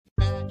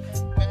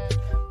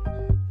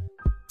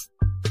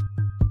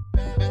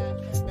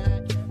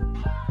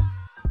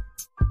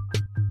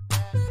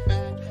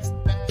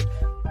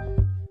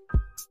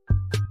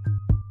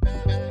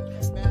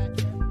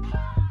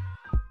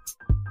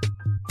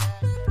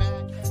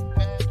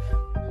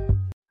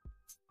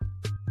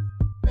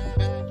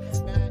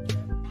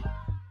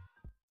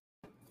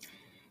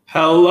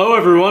Hello,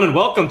 everyone, and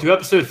welcome to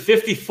episode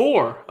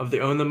 54 of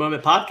the Own the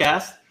Moment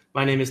podcast.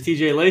 My name is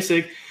TJ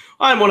Lasig.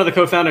 I'm one of the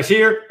co-founders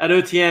here at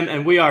OTM,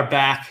 and we are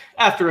back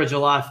after a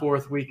July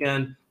 4th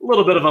weekend. A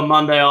little bit of a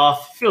Monday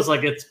off. Feels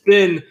like it's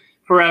been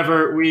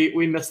forever.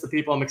 We miss the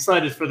people. I'm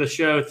excited for the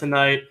show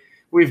tonight.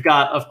 We've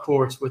got, of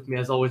course, with me,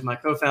 as always, my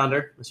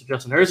co-founder, Mr.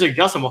 Justin Herzig.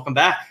 Justin, welcome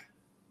back.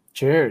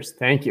 Cheers.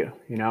 Thank you.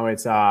 You know,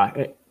 it's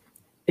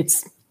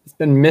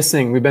been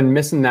missing. We've been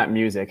missing that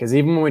music because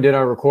even when we did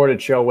our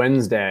recorded show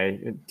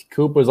Wednesday,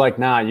 Coop was like,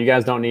 nah, you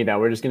guys don't need that.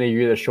 We're just going to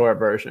give you the short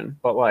version.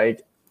 But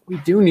like, we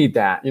do need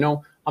that. You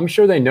know, I'm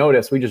sure they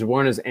noticed we just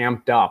weren't as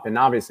amped up. And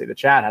obviously the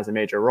chat has a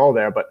major role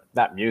there, but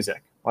that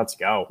music, let's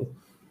go.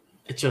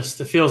 It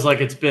feels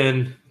like it's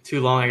been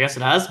too long. I guess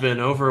it has been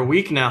over a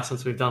week now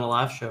since we've done a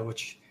live show,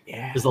 which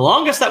is the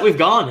longest that we've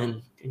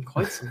gone in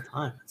quite some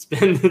time. It's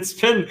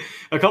been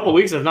a couple of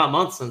weeks, if not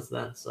months since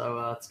then.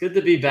 So it's good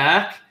to be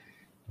back.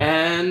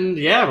 And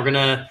yeah, we're going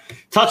to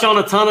touch on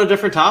a ton of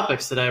different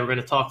topics today. We're going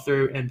to talk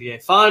through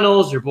NBA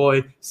Finals, your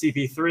boy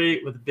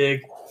CP3 with a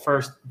big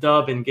first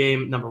dub in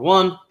game number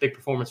 1, big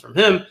performance from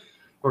him.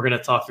 We're going to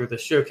talk through the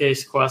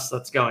showcase quest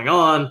that's going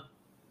on,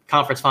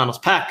 conference finals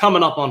pack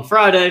coming up on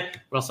Friday.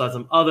 We also had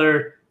some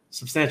other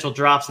substantial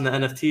drops in the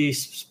NFT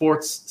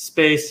sports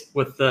space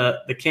with the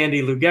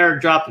Candy Lou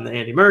Gehrig drop and the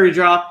Andy Murray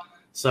drop.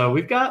 So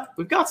we've got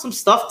some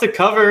stuff to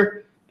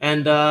cover,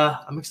 and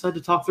I'm excited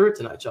to talk through it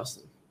tonight,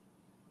 Justin.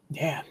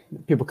 Yeah,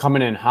 people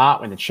coming in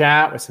hot in the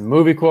chat with some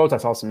movie quotes. I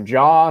saw some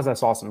Jaws. I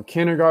saw some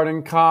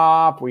Kindergarten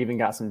Cop. We even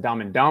got some Dumb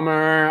and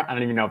Dumber. I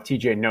don't even know if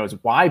TJ knows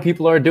why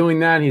people are doing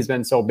that. He's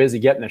been so busy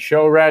getting the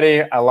show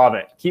ready. I love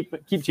it. Keep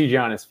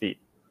TJ on his feet.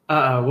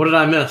 What did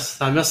I miss?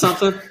 Did I miss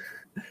something?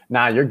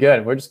 Nah, you're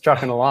good. We're just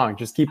trucking along.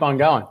 Just keep on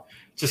going.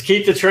 Just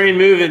keep the train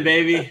moving,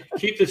 baby.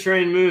 Keep the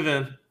train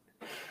moving.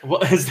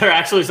 What, is there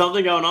actually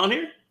something going on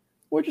here?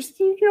 We're just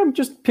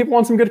people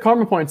want some good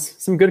karma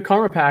points, some good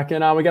karma pack,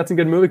 and we got some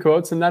good movie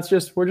quotes, and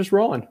we're just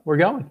rolling. We're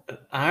going.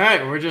 All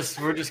right, we're just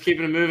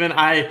keeping it moving.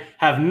 I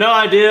have no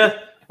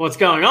idea what's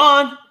going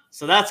on,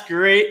 so that's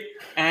great.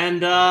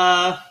 And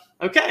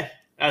okay,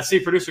 I see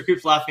producer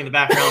Coop's laughing in the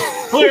background.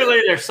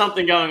 Clearly, there's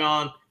something going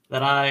on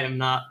that I am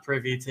not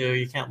privy to.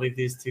 You can't leave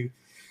these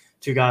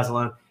two guys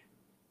alone.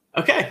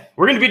 Okay,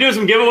 we're going to be doing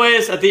some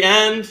giveaways at the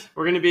end.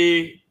 We're going to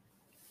be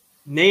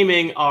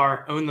naming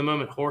our Own the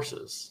Moment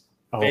horses.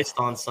 Based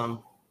on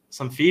some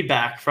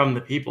feedback from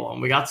the people.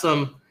 And we got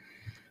some,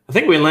 I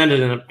think we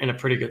landed in a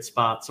pretty good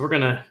spot. So we're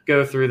going to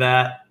go through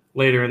that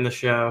later in the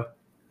show.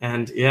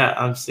 And yeah,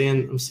 I'm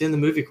seeing the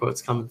movie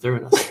quotes coming through,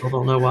 and I still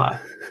don't know why.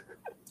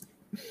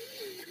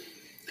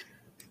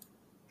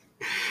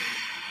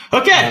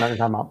 Okay.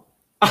 All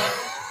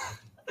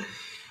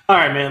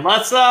right, man.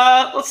 Let's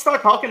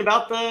start talking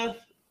about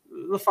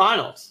the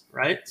finals,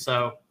 right?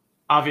 So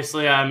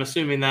obviously I'm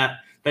assuming that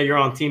you're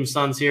on Team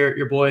Suns here,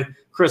 your boy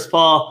Chris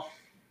Paul.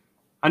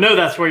 I know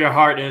that's where your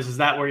heart is. Is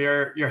that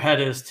where your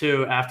head is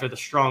too after the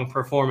strong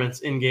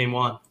performance in game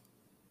 1?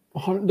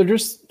 They're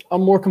just a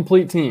more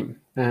complete team.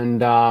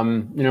 And,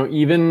 you know,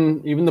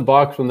 even the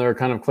Bucks, when they're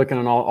kind of clicking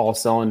on all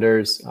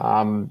cylinders,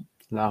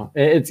 no,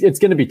 it's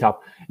going to be tough.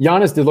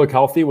 Giannis did look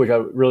healthy, which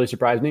really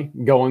surprised me,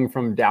 going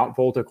from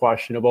doubtful to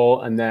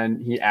questionable. And then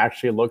he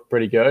actually looked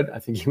pretty good. I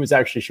think he was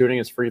actually shooting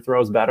his free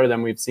throws better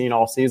than we've seen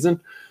all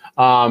season.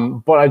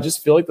 But I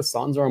just feel like the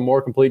Suns are a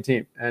more complete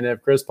team. And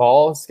if Chris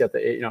Paul's got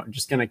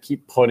just going to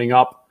keep putting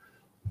up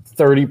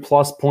 30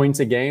 plus points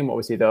a game, what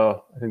was he I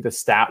think the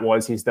stat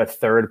was he's the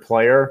third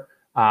player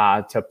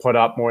to put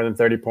up more than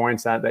 30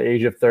 points at the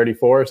age of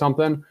 34 or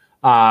something.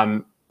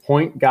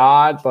 Point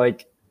guard,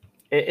 like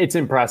it's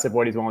impressive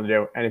what he's willing to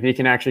do. And if he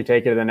can actually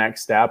take it to the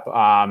next step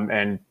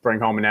and bring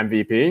home an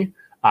MVP,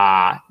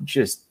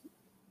 just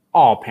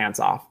all pants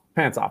off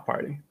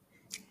party.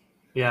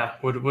 Yeah,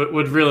 would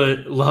really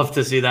love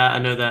to see that. I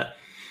know that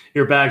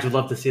your bags would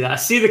love to see that. I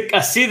see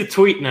the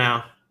tweet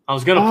now. I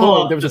was going to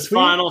pull up this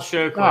final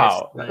showcase.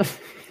 Oh.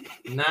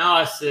 Now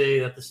I see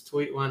that this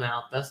tweet went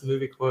out. Best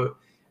movie quote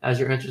as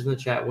your entries in the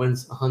chat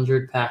wins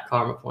 100 pack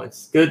karma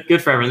points. Good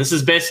for everyone. This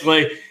is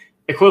basically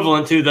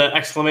equivalent to the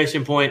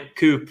exclamation point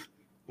Coop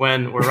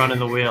when we're running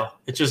the wheel.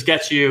 It just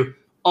gets you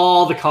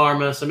all the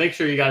karma. So make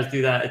sure you guys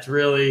do that. It's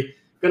really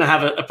going to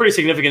have a pretty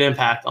significant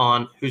impact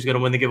on who's going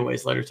to win the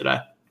giveaways later today.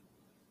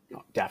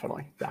 Oh,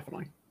 definitely.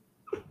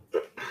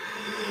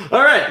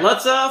 All right,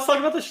 let's talk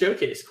about the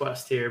showcase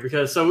quest here,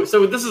 because so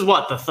this is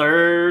what, the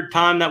third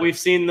time that we've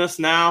seen this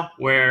now,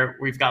 where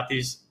we've got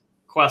these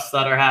quests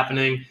that are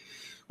happening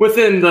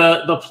within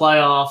the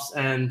playoffs,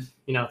 and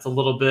you know it's a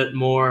little bit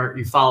more.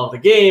 You follow the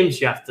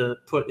games. You have to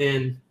put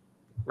in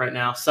right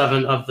now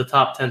 7 of the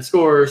top 10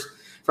 scorers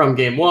from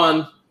game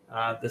 1.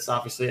 This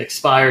obviously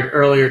expired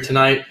earlier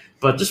tonight,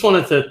 but just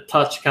wanted to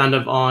touch kind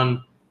of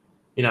on,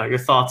 you know, your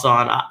thoughts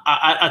on,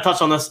 I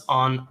touched on this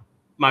on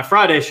my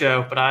Friday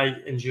show, but I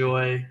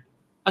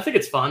think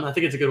it's fun. I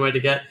think it's a good way to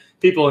get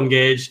people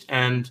engaged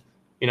and,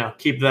 you know,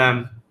 keep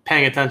them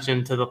paying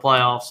attention to the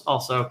playoffs.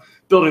 Also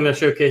building their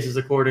showcases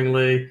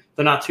accordingly.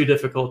 They're not too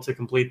difficult to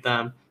complete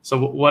them. So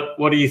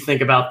what do you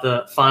think about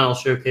the final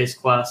showcase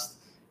quest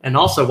And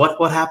also,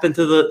 what happened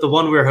to the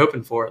one we were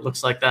hoping for? It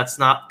looks like that's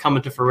not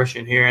coming to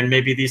fruition here, and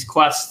maybe these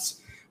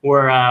quests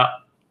were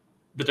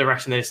the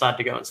direction they decided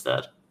to go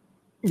instead.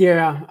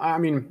 Yeah, I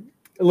mean,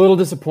 a little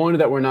disappointed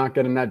that we're not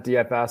getting that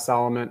DFS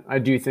element. I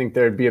do think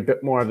there'd be a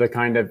bit more of the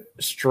kind of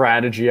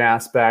strategy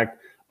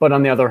aspect, but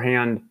on the other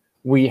hand,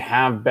 we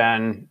have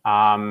been,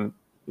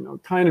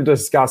 kind of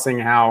discussing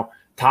how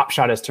Top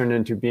Shot has turned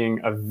into being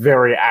a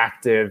very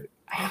active,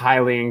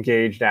 highly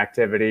engaged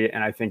activity.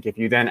 And I think if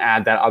you then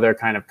add that other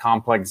kind of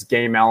complex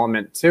game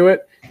element to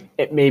it,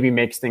 it maybe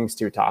makes things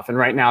too tough. And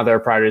right now their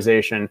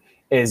prioritization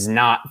is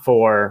not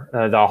for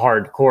the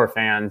hardcore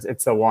fans.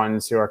 It's the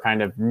ones who are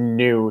kind of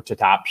new to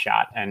Top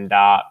Shot and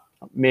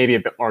maybe a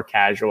bit more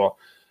casual.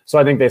 So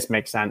I think this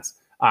makes sense.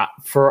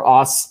 For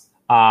us,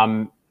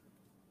 I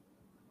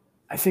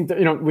think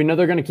that, we know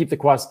they're going to keep the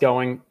quest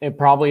going. It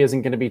probably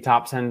isn't going to be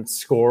top 10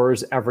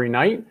 scores every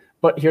night.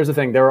 But here's the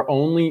thing. There are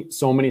only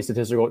so many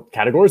statistical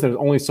categories. There's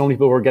only so many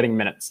people who are getting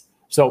minutes.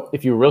 So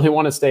if you really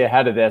want to stay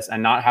ahead of this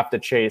and not have to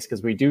chase,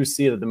 because we do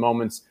see that the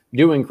moments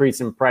do increase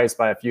in price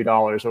by a few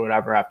dollars or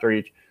whatever after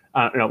each,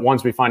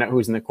 once we find out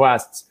who's in the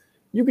quests,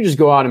 you can just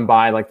go out and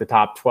buy like the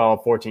top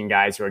 12, 14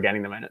 guys who are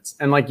getting the minutes.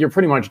 And like, you're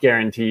pretty much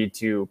guaranteed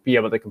to be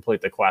able to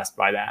complete the quest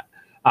by that.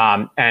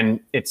 And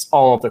it's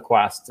all of the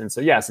quests. And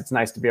so, yes, it's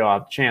nice to be able to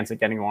have a chance at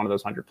getting one of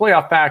those 100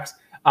 playoff packs.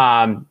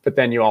 But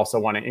then you also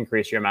want to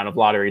increase your amount of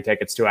lottery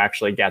tickets to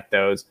actually get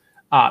those,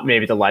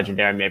 maybe the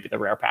legendary, maybe the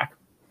rare pack.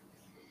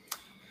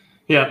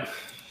 Yep.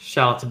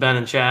 Shout out to Ben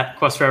in chat.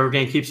 Quest for every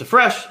game keeps it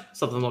fresh.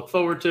 Something to look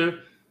forward to.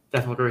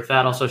 Definitely agree with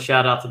that. Also,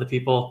 shout out to the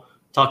people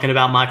talking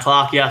about my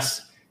clock.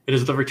 Yes, it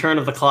is the return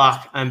of the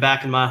clock. I'm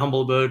back in my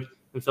humble abode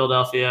in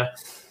Philadelphia.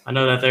 I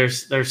know that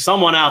there's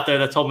someone out there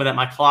that told me that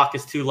my clock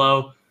is too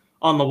low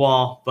on the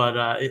wall,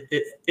 but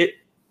it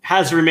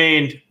has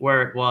remained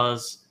where it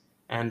was.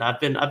 And I've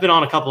been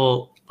on a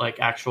couple like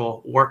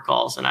actual work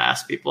calls, and I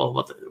asked people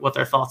what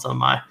their thoughts on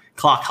my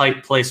clock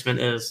height placement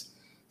is.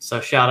 So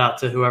shout out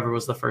to whoever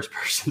was the first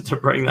person to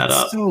bring that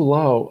up. So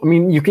low. I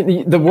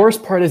mean, the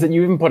worst part is that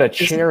you even put a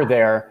chair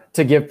there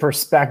to give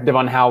perspective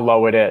on how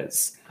low it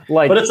is.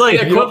 Like, but it's like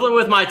equivalent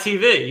with my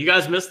TV. You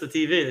guys missed the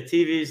TV. The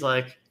TV's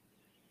like,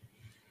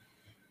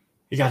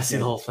 you got to see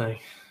the whole thing.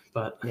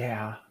 But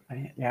yeah,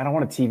 I don't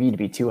want a TV to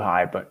be too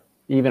high, but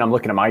even I'm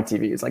looking at my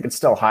TV, it's like it's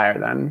still higher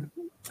than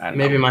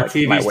maybe my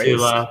TV's too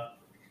low.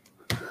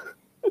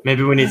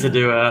 Maybe we need to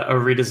do a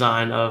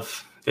redesign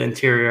of the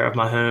interior of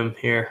my home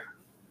here.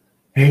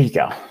 There you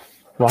go.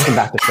 Welcome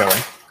back to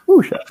Philly.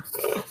 Ooh, shit.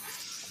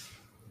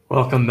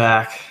 Welcome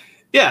back.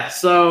 Yeah.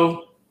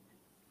 So,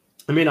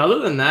 I mean, other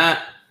than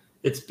that,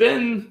 it's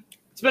been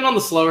on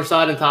the slower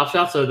side in Top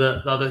Shot. So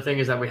the other thing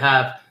is that we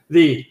have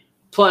the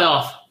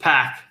playoff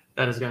pack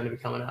that is going to be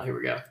coming out. Here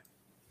we go.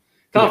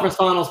 Conference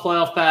Finals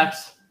playoff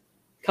packs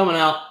coming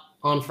out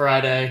on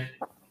Friday.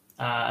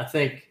 I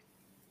think,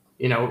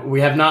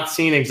 we have not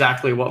seen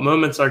exactly what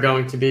moments are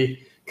going to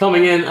be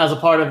coming in as a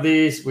part of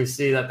these. We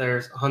see that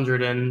there's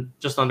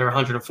just under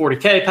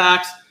 140K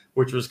packs,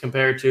 which was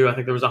compared to, I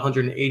think there was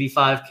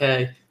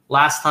 185K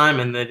last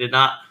time, and they did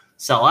not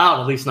sell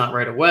out, at least not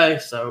right away.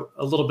 So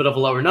a little bit of a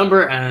lower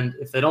number. And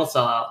if they don't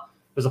sell out,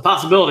 there's a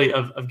possibility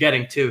of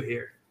getting two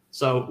here.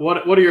 So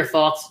what are your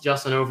thoughts,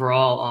 Justin,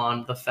 overall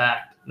on the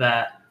fact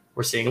that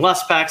we're seeing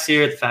less packs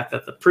here, the fact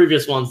that the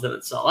previous ones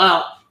didn't sell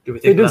out? Do we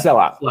think they did sell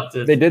out?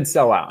 They did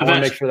sell out. I want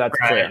to make sure that's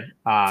clear.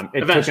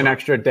 It took an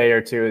extra day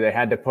or two. They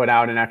had to put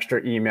out an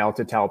extra email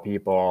to tell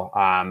people.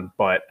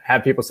 But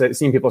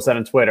seen people said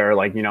on Twitter,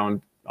 like, they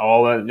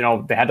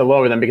had to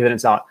lower them because they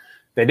didn't sell out.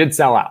 They did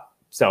sell out.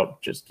 So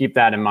just keep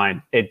that in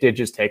mind. It did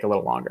just take a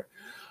little longer.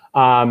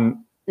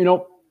 And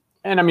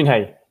I mean,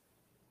 hey,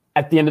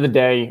 at the end of the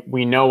day,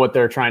 we know what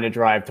they're trying to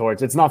drive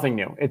towards. It's nothing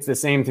new. It's the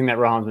same thing that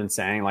Rohan's been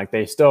saying. Like,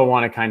 they still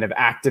want to kind of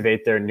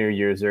activate their new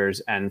users,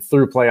 and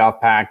through playoff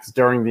packs,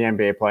 during the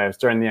NBA playoffs,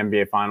 during the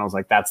NBA finals,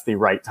 like, that's the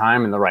right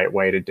time and the right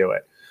way to do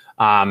it.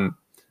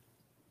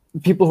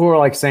 People who are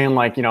like saying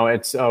like,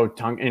 it's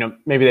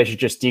maybe they should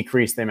just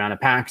decrease the amount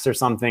of packs or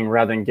something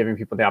rather than giving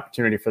people the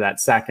opportunity for that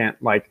second.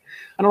 Like,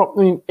 I don't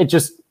know. I mean, it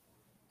just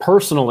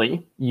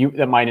personally,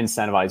 that might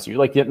incentivize you.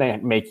 Like, it may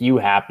make you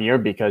happier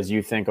because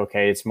you think,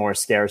 okay, it's more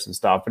scarce and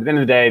stuff. But at the end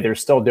of the day, they're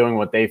still doing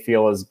what they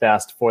feel is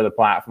best for the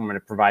platform and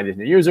to provide these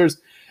new users.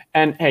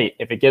 And hey,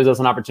 if it gives us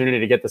an opportunity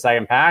to get the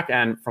second pack,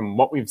 and from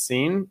what we've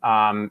seen,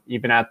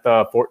 even at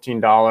the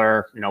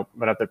 $14,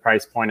 whatever the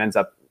price point ends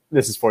up,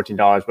 this is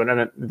 $14,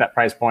 whatever that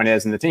price point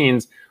is in the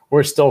teens,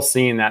 we're still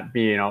seeing that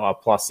be, a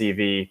plus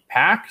EV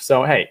pack.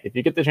 So hey, if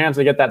you get the chance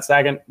to get that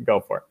second,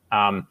 go for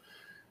it.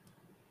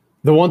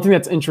 The one thing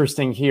that's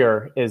interesting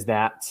here is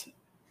that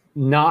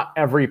not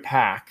every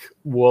pack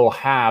will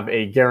have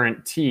a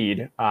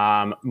guaranteed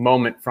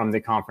moment from the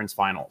conference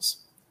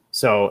finals.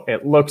 So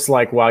it looks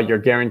like while you're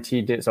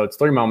guaranteed so it's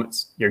 3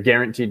 moments, you're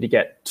guaranteed to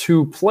get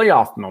 2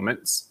 playoff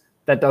moments.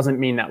 That doesn't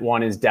mean that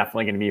one is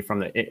definitely going to be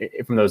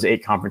from those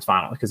 8 conference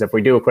finals. Because if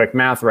we do a quick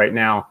math right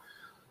now,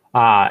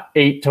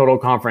 8 total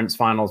conference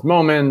finals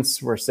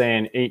moments. We're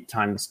saying 8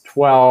 times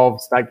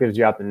 12. So that gives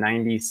you out the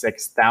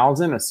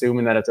 96,000,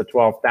 assuming that it's a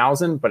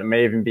 12,000, but it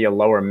may even be a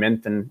lower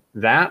mint than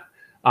that.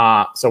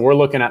 So we're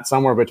looking at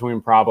somewhere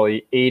between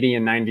probably 80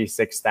 and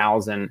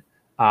 96,000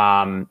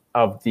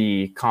 of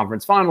the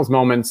conference finals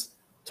moments.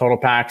 Total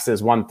packs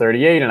is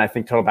 138, and I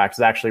think total packs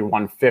is actually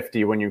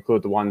 150 when you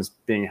include the ones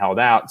being held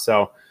out.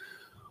 So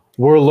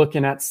we're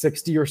looking at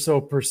 60 or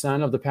so %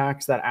 of the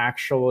packs that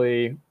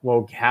actually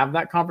will have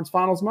that conference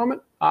finals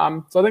moment.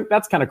 So I think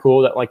that's kind of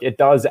cool that like it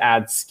does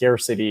add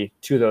scarcity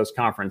to those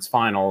conference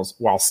finals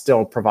while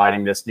still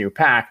providing this new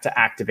pack to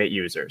activate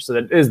users. So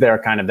that is there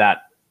kind of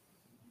that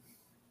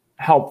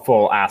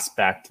helpful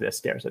aspect to this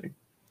scarcity.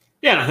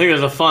 Yeah, and I think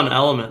there's a fun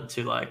element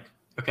to like,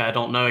 okay, I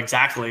don't know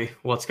exactly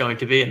what's going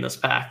to be in this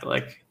pack.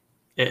 Like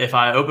if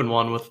I open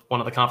one with one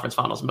of the conference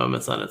finals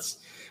moments, then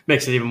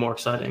makes it even more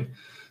exciting.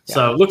 Yeah.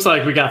 So it looks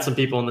like we got some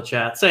people in the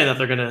chat saying that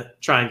they're going to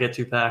try and get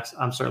 2 packs.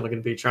 I'm certainly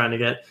going to be trying to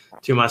get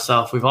 2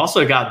 myself. We've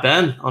also got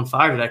Ben on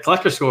fire today.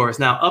 Collector score is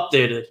now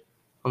updated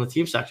on the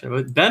team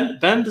section.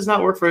 Ben does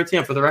not work for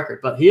ATM for the record,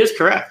 but he is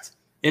correct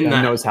in that.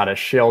 He knows how to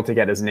shill to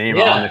get his name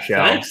on the show.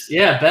 Thanks.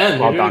 Yeah, Ben,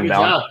 well you're doing a good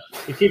done, job.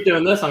 You keep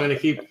doing this, I'm going to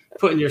keep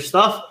putting your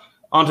stuff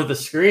onto the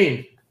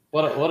screen.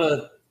 What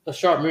a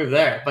sharp move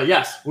there. But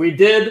yes, we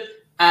did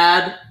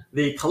add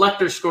the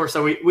collector score.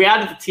 So we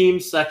added the team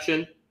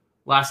section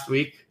last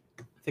week.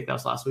 I think that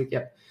was last week.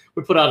 Yep.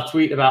 We put out a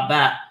tweet about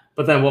that.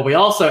 But then what we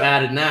also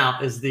added now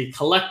is the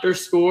collector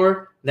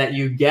score that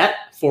you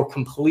get for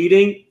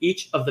completing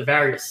each of the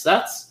various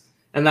sets.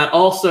 And that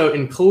also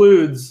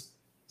includes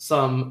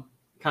some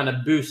kind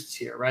of boosts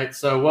here, right?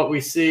 So what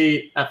we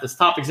see at this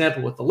top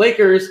example with the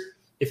Lakers,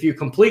 if you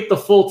complete the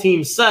full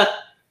team set,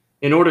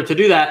 in order to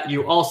do that,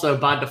 you also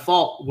by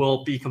default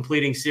will be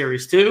completing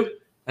Series 2.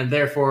 And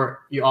therefore,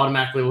 you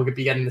automatically will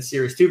be getting the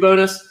Series 2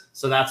 bonus.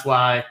 So that's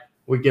why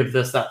we give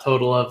this that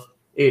total of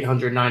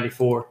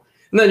 894.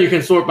 And then you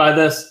can sort by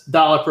this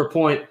dollar per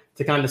point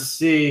to kind of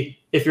see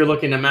if you're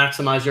looking to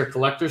maximize your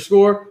collector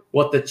score,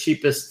 what the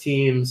cheapest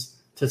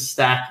teams to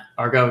stack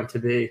are going to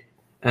be.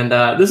 And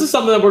this is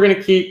something that we're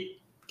going to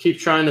keep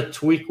trying to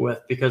tweak with,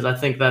 because I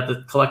think that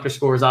the collector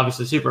score is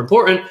obviously super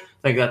important. I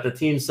think that the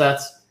team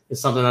sets is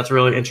something that's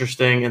really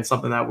interesting and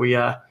something that we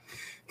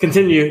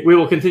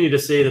will continue to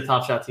see the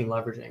Top Shot team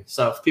leveraging.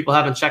 So if people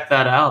haven't checked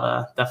that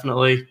out,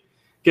 definitely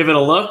give it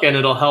a look, and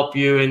it'll help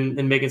you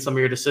in making some of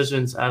your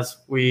decisions as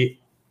we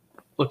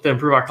look to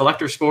improve our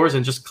collector scores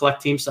and just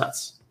collect team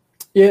sets.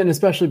 Yeah, and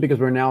especially because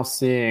we're now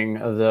seeing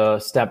the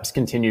steps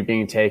continue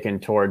being taken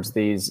towards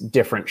these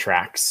different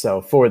tracks.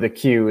 So for the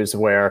queues,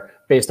 where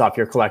based off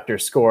your collector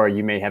score,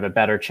 you may have a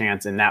better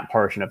chance in that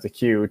portion of the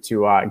queue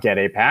to get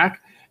a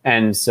pack.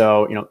 And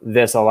so,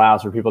 this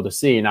allows for people to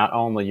see not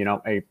only, you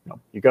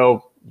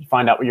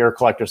find out what your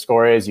collector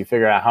score is, you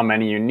figure out how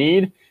many you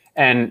need,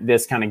 and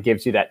this kind of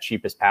gives you that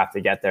cheapest path to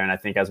get there. And I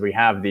think as we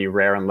have the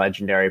rare and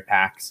legendary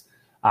packs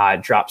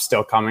drop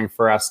still coming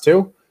for us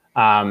too,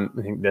 I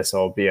think this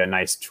will be a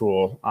nice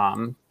tool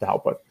to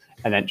help with.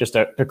 And then just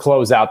to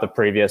close out the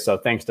previous, so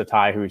thanks to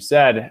Ty, who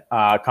said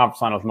conference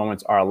finals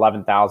moments are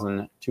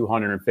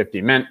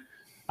 11,250 mint.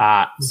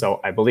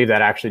 So I believe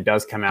that actually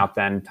does come out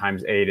then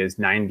times 8 is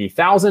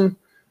 90,000.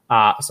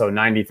 So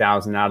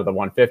 90,000 out of the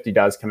 150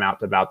 does come out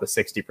to about the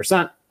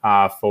 60%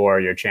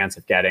 for your chance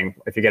of getting,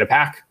 if you get a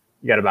pack,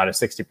 you get about a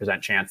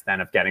 60% chance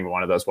then of getting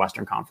one of those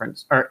Western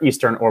Conference or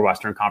Eastern or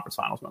Western Conference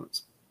finals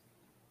moments.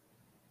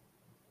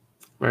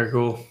 Very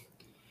cool.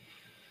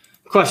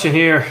 Question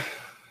here.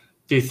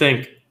 Do you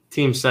think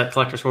team set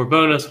collector score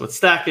bonus with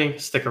stacking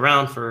stick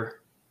around for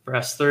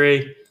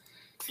S3?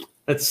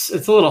 It's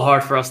a little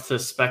hard for us to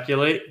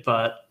speculate,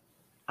 but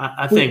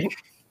I think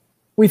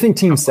we think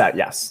team set,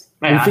 yes.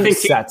 I think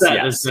team sets,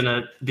 set is going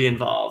to be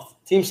involved.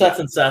 Team sets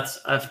and sets,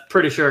 I'm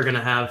pretty sure, are going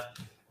to have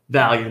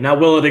value. Now,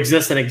 will it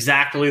exist in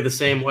exactly the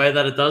same way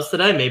that it does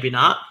today? Maybe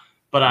not,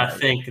 but I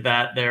think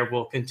that there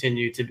will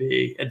continue to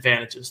be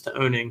advantages to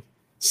owning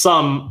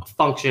some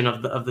function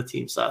of the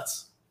team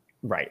sets.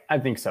 Right, I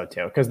think so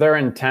too, because their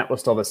intent was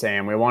still the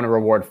same. We want to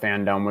reward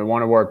fandom. We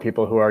want to reward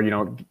people who are,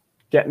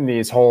 getting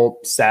these whole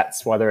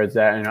sets, whether it's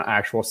an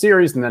actual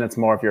series, and then it's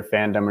more of your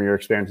fandom or your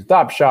experience with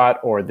Top Shot,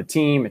 or the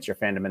team, it's your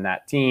fandom in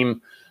that team.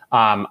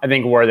 I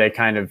think where they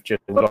kind of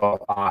just a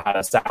little had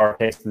a sour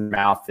taste in the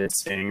mouth is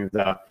seeing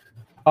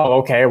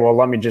okay, well,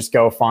 let me just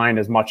go find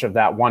as much of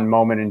that one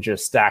moment and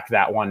just stack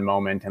that one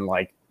moment. And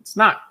it's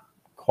not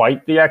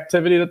quite the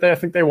activity that I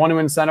think they want to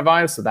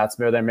incentivize. So that's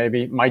where they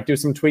might do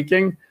some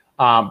tweaking.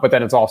 But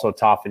then it's also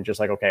tough and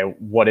just okay,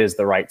 what is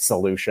the right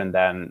solution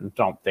then?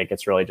 Don't think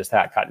it's really just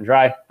that cut and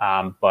dry.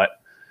 But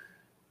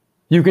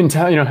you can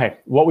tell, hey,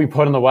 what we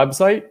put on the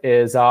website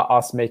is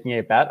us making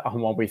a bet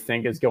on what we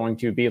think is going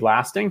to be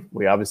lasting.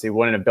 We obviously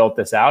wouldn't have built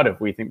this out if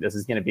we think this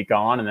is going to be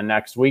gone in the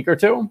next week or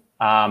two.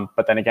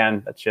 But then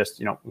again, that's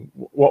just,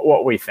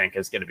 what we think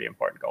is going to be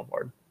important going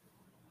forward.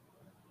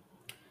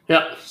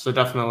 Yep. So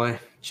definitely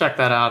check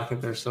that out. I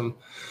think there's some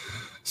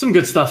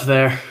good stuff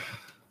there.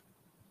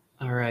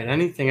 All right.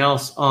 Anything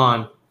else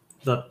on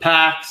the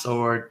packs,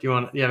 or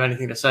do you have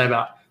anything to say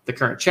about the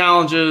current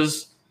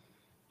challenges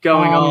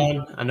going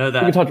on? I know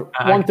that we can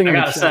touch one thing. I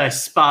gotta say,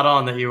 spot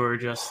on that you were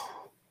just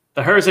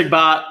the Herzig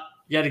bot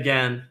yet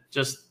again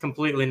just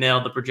completely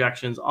nailed the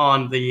projections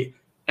on the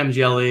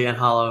MGLE and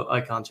Hollow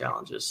Icon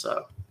challenges.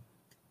 So,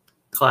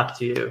 clap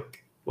to you.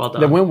 Well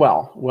done. They went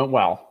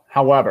well.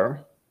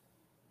 However,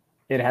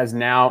 it has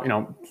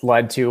now,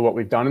 led to what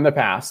we've done in the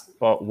past.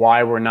 But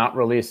why we're not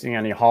releasing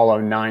any Hollow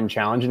 9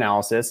 challenge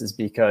analysis is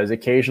because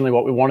occasionally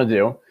what we want to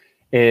do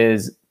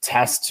is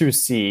test to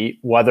see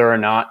whether or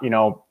not,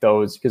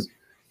 those, because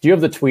do you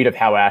have the tweet of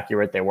how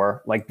accurate they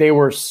were? Like, they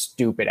were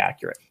stupid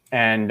accurate.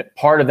 And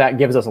part of that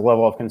gives us a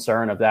level of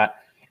concern of that.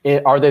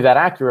 Are they that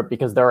accurate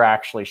because they're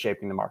actually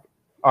shaping the market?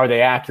 Are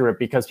they accurate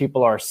because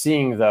people are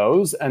seeing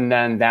those and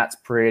then that's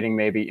creating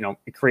maybe,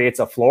 it creates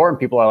a floor and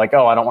people are like,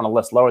 oh, I don't want to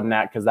list lower than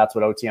that because that's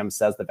what OTM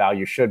says the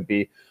value should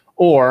be.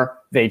 Or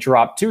they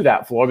drop to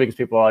that floor because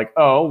people are like,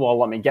 oh, well,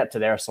 let me get to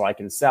there so I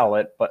can sell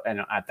it, but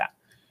at that.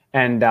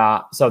 And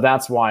so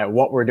that's why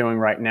what we're doing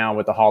right now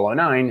with the Hollow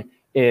 9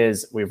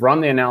 is we've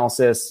run the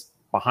analysis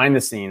behind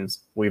the scenes.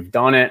 We've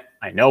done it.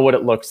 I know what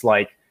it looks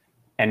like.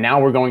 And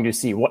now we're going to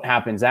see what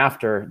happens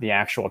after the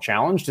actual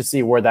challenge to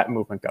see where that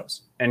movement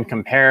goes and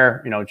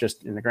compare,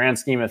 just in the grand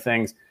scheme of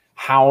things,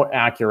 how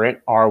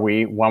accurate are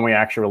we when we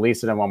actually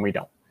release it and when we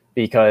don't?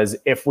 Because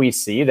if we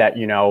see that,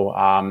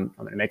 I'm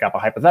going to make up a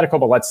hypothetical,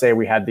 but let's say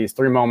we had these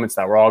 3 moments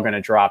that we're all going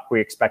to drop.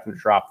 We expect them to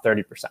drop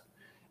 30%.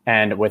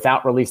 And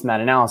without releasing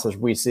that analysis,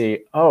 we see,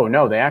 oh,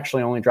 no, they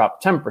actually only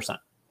dropped 10%,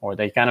 or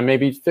they kind of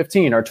maybe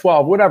 15 or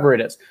 12, whatever it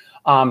is.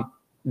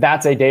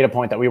 That's a data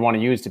point that we want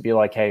to use to be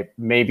like, hey,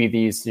 maybe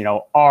these,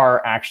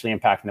 are actually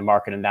impacting the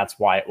market, and that's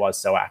why it was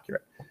so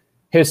accurate.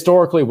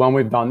 Historically, when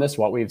we've done this,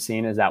 what we've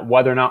seen is that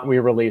whether or not we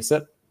release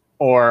it,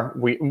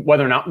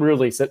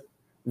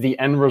 the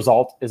end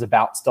result is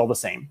about still the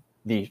same.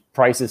 The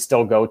prices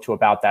still go to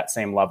about that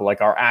same level.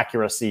 Like, our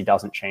accuracy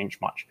doesn't change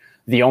much.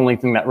 The only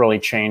thing that really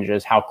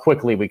changes how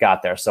quickly we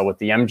got there. So with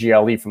the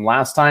MGLE from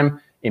last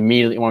time,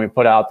 immediately when we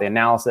put out the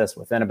analysis,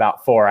 within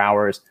about 4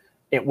 hours,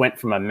 it went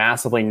from a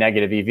massively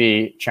negative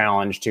EV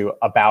challenge to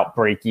about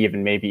break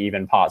even, maybe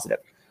even positive.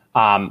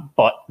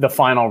 But the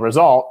final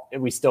result,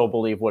 we still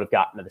believe would have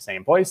gotten to the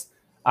same place.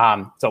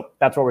 So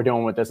that's what we're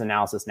doing with this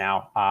analysis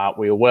now.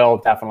 We will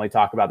definitely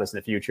talk about this in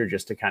the future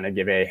just to kind of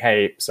give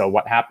hey, so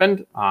what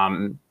happened?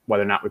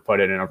 Whether or not we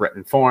put it in a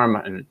written form,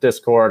 in a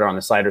Discord or on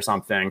the site or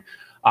something,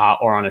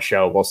 or on a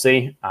show, we'll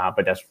see.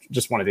 But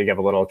just wanted to give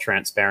a little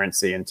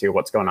transparency into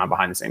what's going on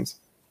behind the scenes.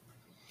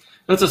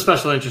 That's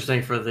especially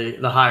interesting for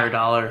the higher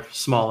dollar,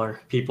 smaller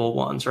people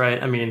ones,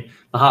 right? I mean,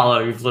 the Hollow,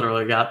 you've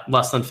literally got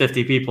less than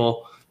 50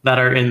 people that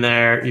are in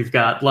there. You've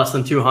got less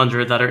than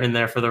 200 that are in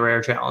there for the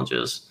rare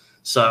challenges.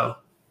 So,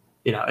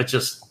 it's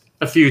just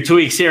a few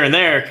tweaks here and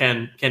there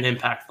can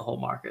impact the whole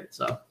market.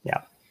 So,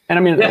 yeah. And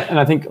I mean, and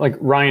I think like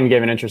Ryan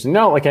gave an interesting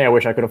note, like, hey, I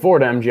wish I could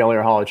afford MGLE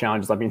or Hollow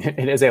challenges. I mean,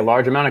 it is a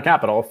large amount of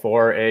capital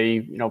for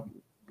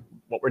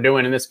what we're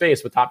doing in this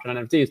space with top 10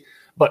 NFTs.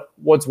 But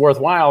what's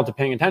worthwhile to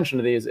paying attention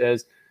to these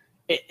is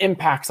it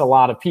impacts a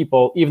lot of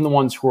people, even the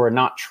ones who are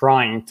not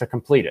trying to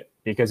complete it.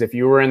 Because if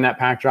you were in that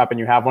pack drop and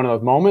you have one of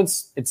those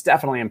moments, it's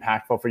definitely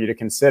impactful for you to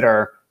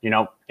consider,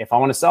 if I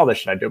want to sell this,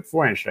 should I do it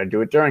beforehand? Should I do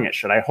it during it?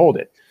 Should I hold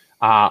it?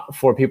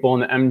 For people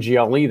in the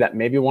MGLE that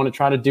maybe want to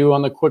try to do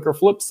on the quicker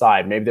flip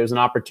side, maybe there's an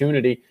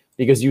opportunity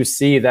because you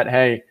see that,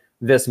 hey,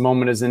 this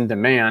moment is in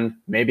demand.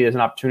 Maybe there's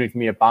an opportunity for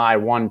me to buy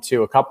 1,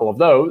 2, a couple of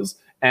those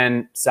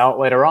and sell it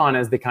later on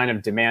as the kind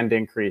of demand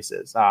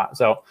increases.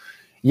 So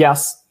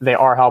yes, they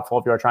are helpful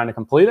if you're trying to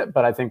complete it,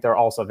 but I think they're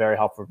also very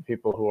helpful for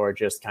people who are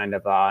just kind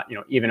of,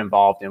 even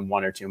involved in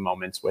 1 or 2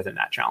 moments within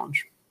that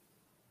challenge.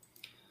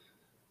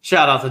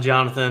 Shout out to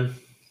Jonathan.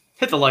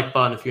 Hit the like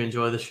button if you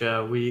enjoy the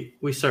show.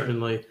 We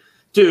certainly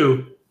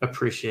do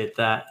appreciate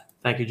that.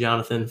 Thank you,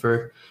 Jonathan,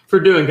 for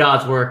doing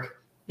God's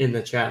work in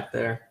the chat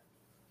there.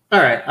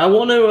 All right, I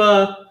want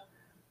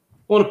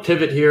to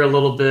pivot here a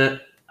little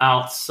bit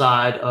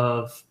outside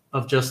of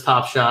just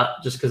Top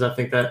Shot, just because I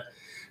think that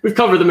we've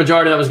covered the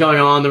majority that was going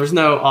on. There was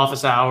no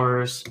office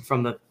hours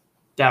from the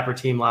Dapper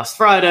team last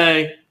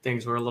Friday.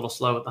 Things were a little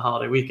slow with the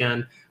holiday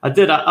weekend. I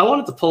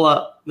wanted to pull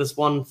up this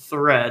one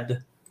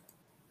thread,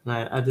 and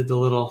I did the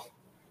little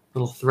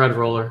thread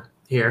roller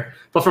here,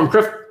 but from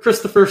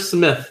Christopher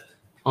Smith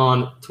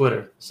on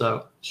Twitter.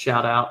 So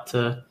shout out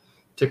to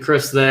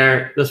Chris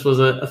there. This was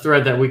a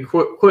thread that we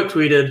quick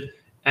tweeted,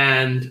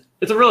 and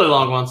it's a really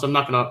long one, so I'm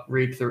not going to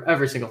read through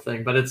every single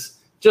thing, but it's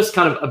just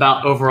kind of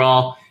about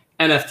overall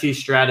NFT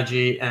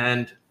strategy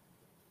and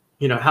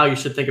how you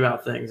should think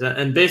about things.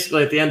 And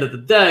basically at the end of the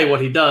day,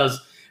 what he does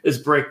is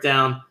break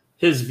down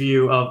his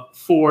view of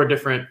 4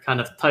 different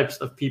kind of types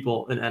of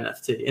people in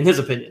NFT, in his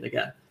opinion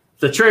again.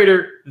 The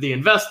trader, the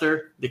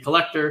investor, the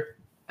collector,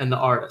 and the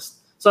artist.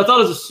 So I thought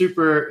it was a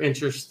super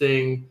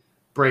interesting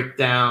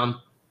breakdown.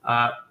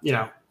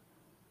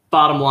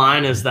 Bottom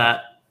line is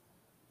that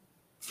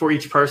for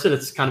each person,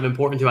 it's kind of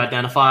important to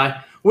identify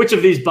which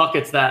of these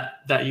buckets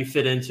that you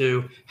fit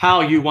into, how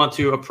you want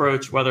to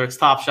approach, whether it's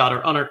Top Shot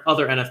or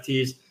other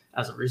NFTs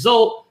as a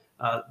result.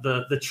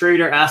 The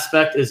trader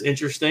aspect is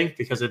interesting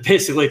because it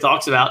basically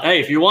talks about, hey,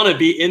 if you want to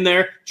be in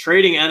there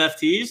trading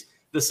NFTs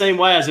the same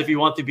way as if you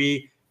want to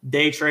be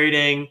day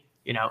trading,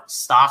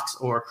 stocks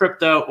or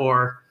crypto,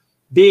 or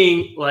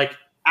being like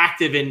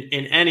active in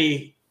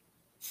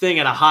anything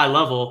at a high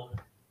level,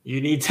 you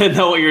need to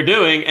know what you're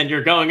doing, and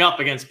you're going up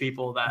against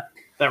people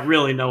that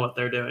really know what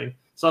they're doing.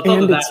 So I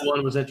thought that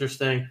one was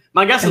interesting.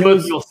 My guess is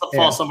most people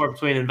fall somewhere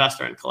between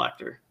investor and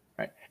collector.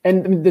 Right.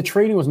 And the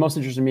trading was most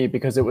interesting to me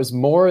because it was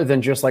more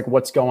than just like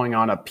what's going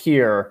on up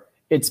here.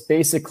 It's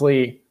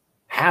basically,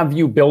 have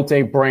you built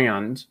a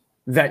brand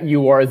that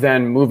you are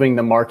then moving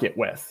the market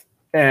with?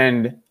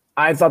 And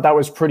I thought that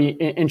was pretty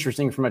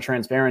interesting from a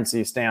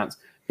transparency stance,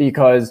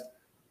 because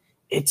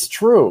it's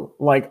true.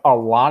 Like a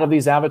lot of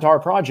these avatar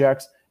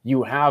projects,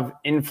 you have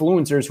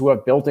influencers who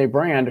have built a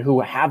brand who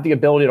have the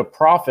ability to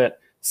profit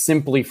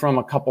simply from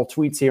a couple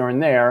tweets here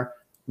and there,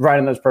 right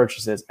in those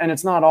purchases. And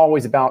it's not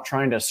always about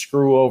trying to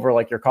screw over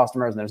like your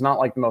customers. And there's not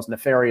like the most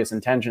nefarious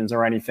intentions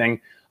or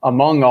anything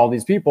among all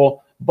these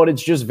people, but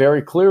it's just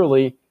very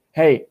clearly,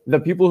 hey, the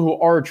people who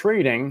are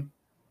trading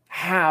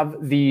have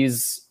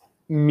these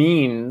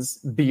means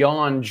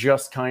beyond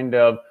just kind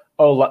of,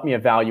 oh, let me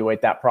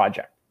evaluate that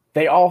project.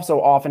 They also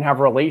often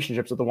have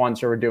relationships with the ones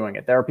who are doing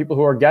it. There are people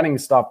who are getting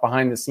stuff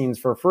behind the scenes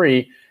for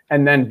free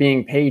and then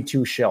being paid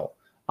to shill.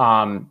 So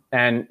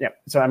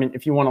I mean,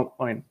 if you want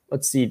to,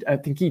 let's see. I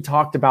think he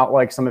talked about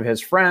like some of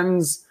his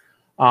friends.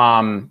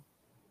 If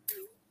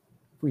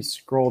we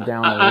scroll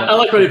down, I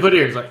like what he put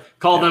here. It's like,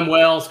 call them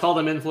whales, call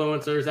them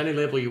influencers, any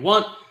label you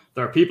want.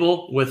 There are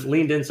people with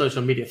leaned in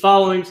social media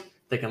followings.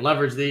 They can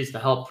leverage these to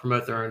help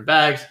promote their own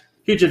bags.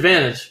 Huge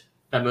advantage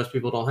that most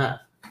people don't have.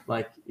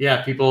 Like,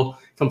 yeah, people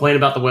complain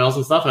about the whales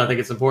and stuff, and I think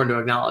it's important to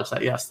acknowledge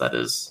that, yes, that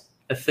is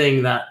a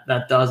thing that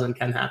does and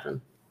can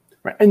happen.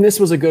 Right. And this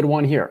was a good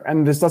one here.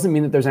 And this doesn't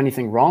mean that there's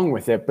anything wrong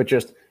with it, but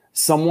just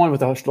someone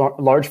with a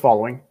large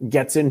following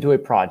gets into a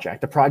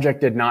project. The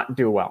project did not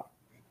do well.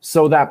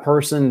 So that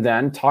person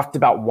then talked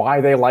about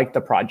why they liked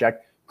the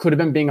project, could have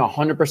been being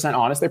 100%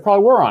 honest. They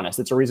probably were honest.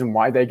 It's a reason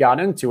why they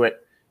got into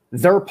it.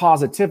 Their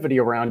positivity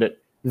around it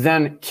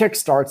then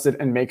kickstarts it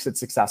and makes it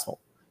successful.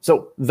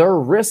 So their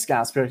risk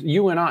aspect,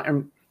 you and I,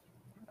 I'm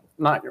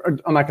not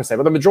going to say,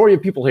 but the majority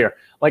of people here,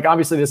 like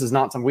obviously this is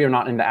not we are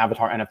not into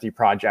avatar NFT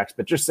projects,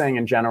 but just saying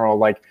in general,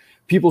 like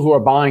people who are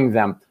buying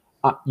them,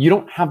 you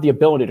don't have the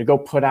ability to go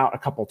put out a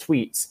couple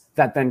tweets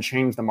that then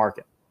change the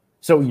market.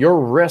 So your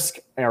risk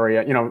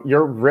area,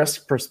 your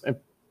risk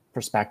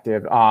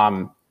perspective,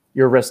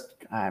 your risk,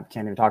 I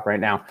can't even talk right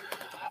now.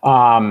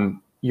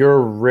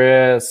 Your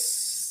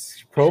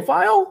risk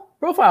profile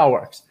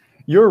works.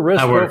 Your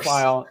risk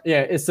profile,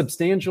 is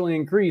substantially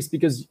increased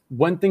because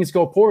when things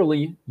go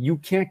poorly, you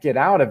can't get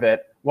out of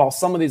it, while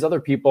some of these other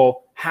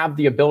people have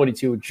the ability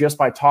to just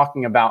by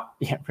talking about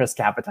risk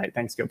appetite.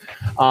 Thanks, Scoop.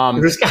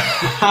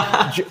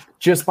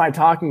 Just by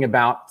talking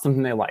about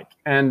something they like.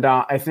 And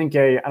I think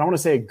I don't want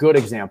to say a good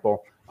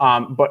example,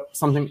 but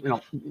something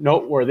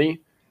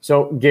noteworthy.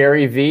 So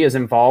Gary V is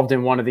involved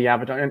in one of the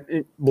avatar,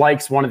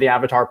 likes one of the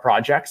avatar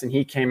projects, and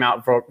he came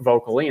out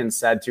vocally and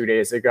said 2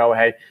 days ago,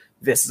 hey,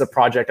 this is a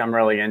project I'm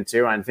really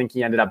into. And I think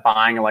he ended up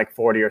buying like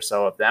 40 or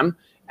so of them.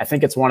 I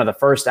think it's one of the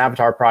first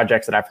avatar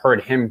projects that I've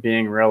heard him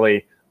being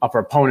really a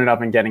proponent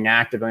of and getting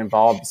actively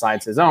involved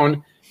besides his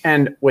own.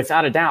 And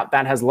without a doubt,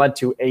 that has led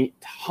to a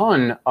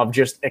ton of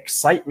just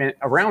excitement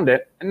around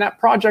it. And that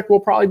project will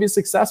probably be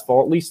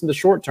successful, at least in the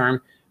short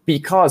term,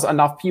 because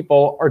enough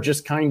people are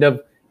just kind of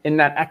in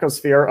that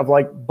ecosphere of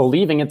like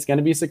believing it's going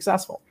to be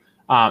successful.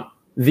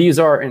 These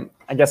are, and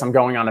I guess I'm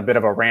going on a bit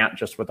of a rant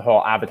just with the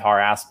whole avatar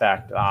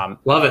aspect.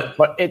 Love it.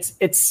 But it's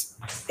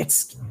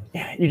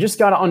you just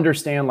got to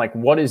understand like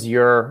what is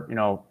your,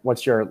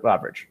 what's your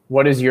leverage?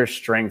 What is your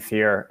strength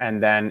here?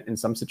 And then in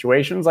some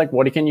situations, like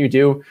what can you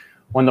do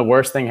when the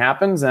worst thing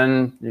happens,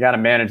 and you got to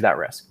manage that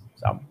risk.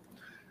 So,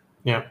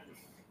 yeah.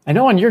 I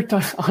know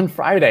on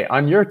Friday,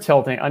 on your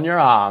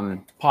podcast,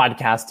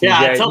 TJ,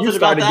 I tilted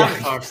about the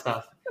avatar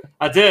stuff.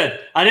 I did.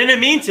 I didn't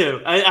mean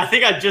to. I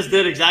think I just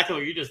did exactly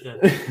what you just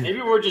did.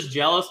 Maybe we're just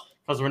jealous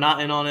because we're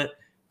not in on it.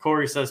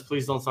 Corey says,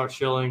 please don't start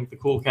shilling the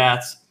cool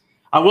cats.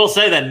 I will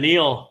say that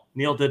Neil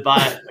did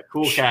buy a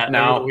cool cat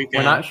over the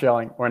weekend. We're not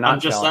shilling. I'm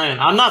just saying.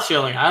 I'm not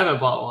shilling. I haven't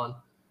bought one.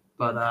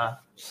 But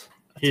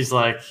he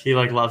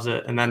loves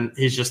it. And then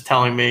he's just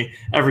telling me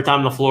every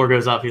time the floor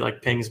goes up, he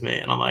like pings me.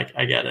 And I'm like,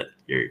 I get it.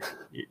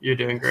 You're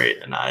doing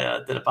great. And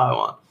I didn't buy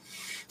one.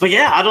 But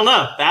yeah, I don't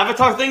know. The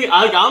avatar thing,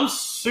 I'm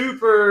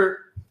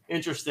super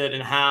interested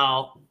in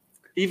how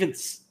even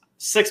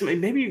 6,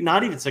 maybe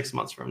not even 6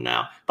 months from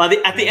now, at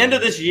the end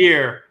of this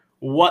year,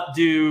 what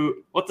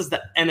does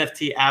the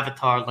NFT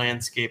avatar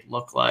landscape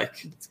look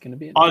like? It's going to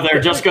be. Are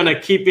there just going to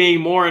keep being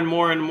more and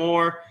more and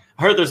more?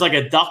 I heard there's like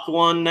a duck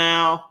one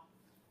now.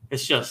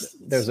 It's just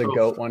there's a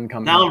goat one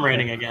coming. Now I'm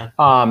rating again.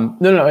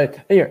 No.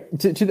 Here,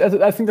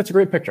 I think that's a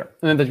great picture,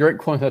 and that's a great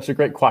quote. That's a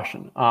great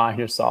question.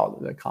 Here, saw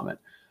the comment.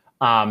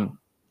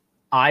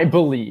 I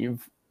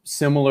believe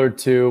similar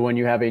to when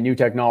you have a new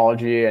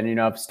technology and,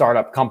 have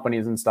startup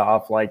companies and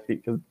stuff, like,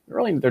 because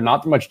really they're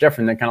not much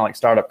different than kind of like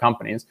startup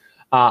companies.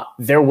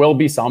 There will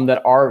be some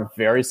that are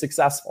very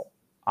successful.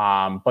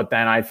 But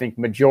then I think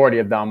majority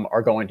of them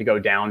are going to go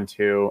down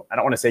to, I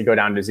don't want to say go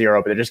down to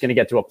zero, but they're just going to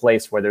get to a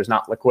place where there's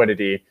not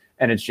liquidity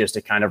and it's just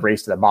a kind of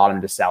race to the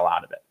bottom to sell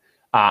out of it.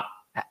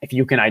 If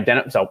you can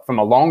identify, so from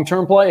a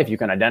long-term play, if you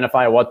can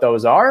identify what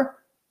those are,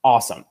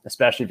 awesome,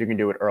 especially if you can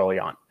do it early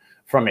on.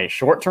 From a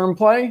short-term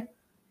play,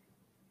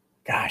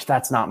 gosh,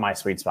 that's not my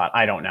sweet spot.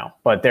 I don't know,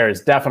 but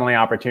there's definitely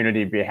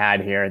opportunity to be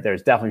had here.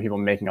 There's definitely people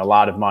making a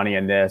lot of money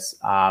in this.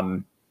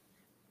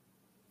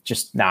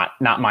 Just not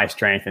my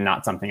strength and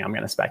not something I'm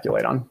going to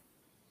speculate on.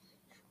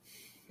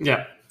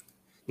 Yeah,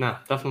 no,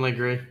 definitely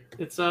agree.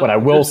 It's what I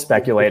will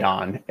speculate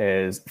on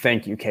is,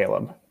 thank you,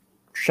 Caleb.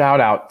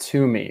 Shout out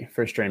to me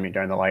for streaming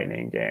during the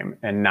Lightning game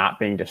and not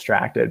being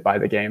distracted by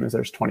the game as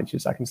there's 22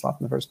 seconds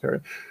left in the first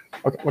period.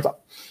 Okay, what's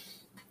up?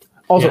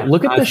 Also,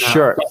 look at this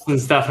shirt.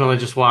 Justin's definitely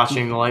just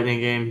watching the Lightning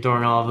game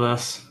during all of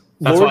this.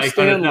 That's why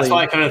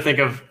I couldn't think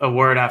of a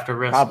word after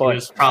risk. He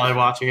was probably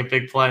watching a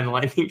big play in the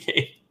Lightning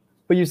game.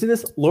 But you see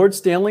this Lord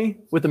Stanley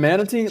with the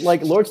manatee?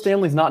 Like, Lord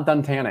Stanley's not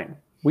done tanning.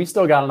 We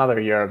still got another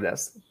year of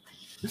this.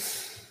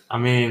 I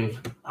mean,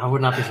 I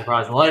would not be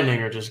surprised. The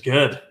Lightning are just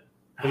good.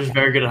 They're just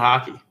very good at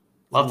hockey.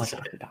 Love to see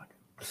it.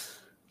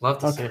 Love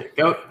to see it.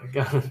 Go.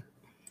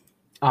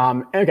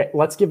 Okay,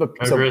 let's give a...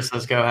 Grizz,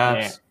 let's go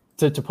Habs.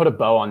 To put a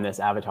bow on this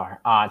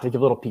avatar, to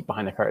give a little peek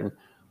behind the curtain,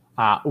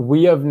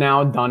 we have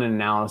now done an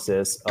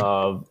analysis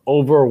of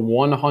over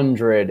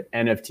 100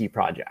 NFT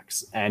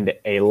projects, and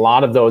a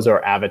lot of those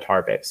are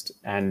avatar-based.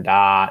 And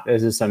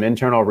this is some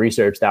internal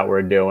research that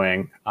we're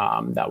doing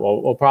that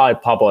we'll probably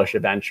publish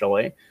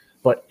eventually.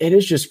 But it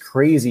is just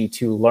crazy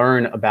to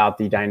learn about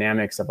the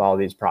dynamics of all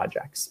these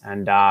projects,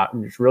 and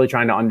just really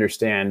trying to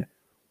understand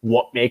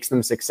what makes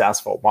them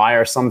successful. Why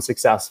are some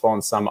successful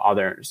and some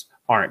others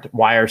aren't?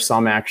 Why are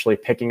some actually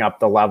picking up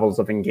the levels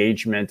of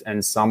engagement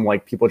and some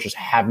like people just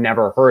have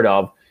never heard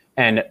of?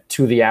 And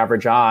to the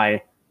average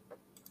eye,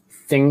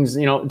 things,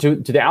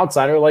 to the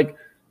outsider, like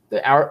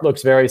the art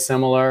looks very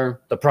similar.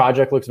 The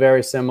project looks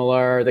very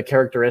similar. The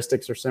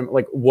characteristics are similar.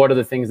 Like, what are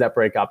the things that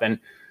break up? And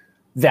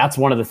that's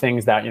one of the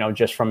things that,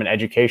 just from an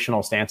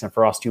educational stance and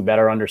for us to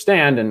better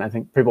understand. And I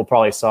think people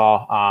probably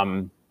saw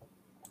some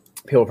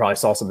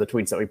of the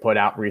tweets that we put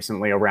out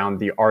recently around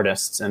the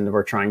artists, and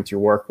we're trying to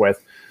work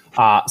with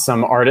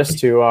some artists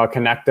to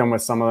connect them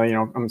with some of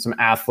the, some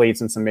athletes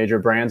and some major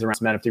brands around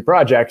some NFT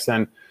projects.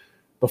 And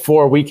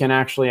before we can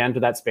actually enter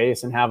that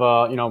space and have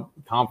a,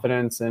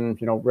 confidence and,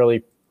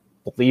 really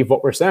believe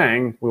what we're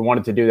saying, we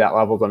wanted to do that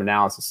level of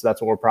analysis. So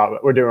that's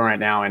what we're doing right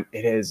now. And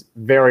it is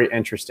very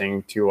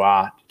interesting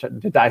to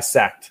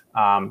dissect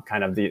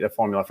kind of the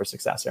formula for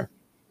success here.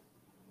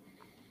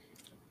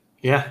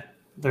 Yeah.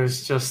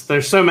 There's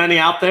so many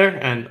out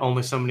there, and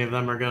only so many of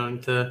them are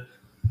going to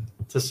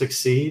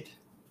succeed.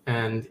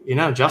 And,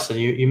 Justin,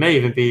 you may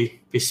even be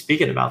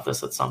speaking about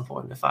this at some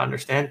point, if I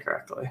understand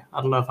correctly.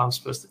 I don't know if I'm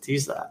supposed to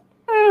tease that.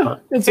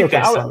 It's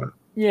okay.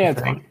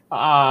 It's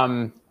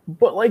fine.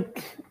 But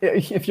like,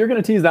 if you're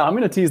going to tease that, I'm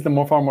going to tease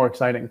the far more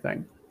exciting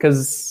thing.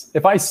 Because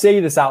if I say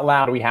this out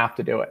loud, we have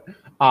to do it.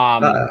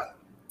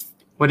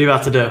 What are you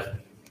about to do?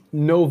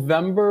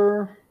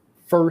 November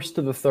 1st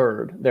to the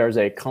 3rd, there's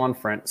a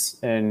conference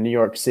in New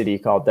York City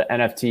called the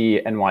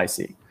NFT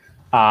NYC.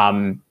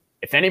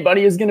 If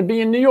anybody is going to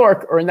be in New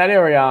York or in that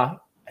area,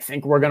 I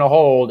think we're going to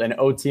hold an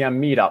OTM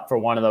meetup for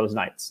one of those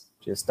nights.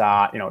 Just,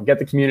 get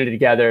the community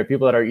together,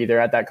 people that are either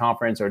at that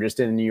conference or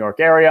just in the New York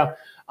area,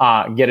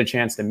 get a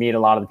chance to meet a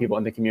lot of the people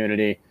in the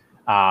community.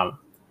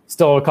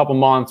 Still a couple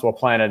months, we'll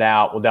plan it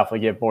out. We'll definitely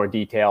give more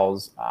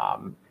details.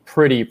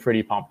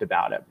 Pretty pumped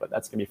about it, but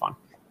that's going to be fun.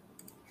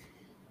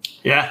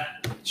 Yeah.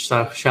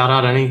 So shout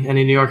out any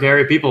New York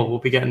area people. We'll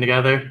be getting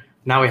together.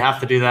 Now we have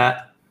to do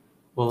that.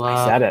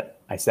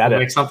 I said it.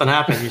 Make something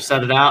happen. You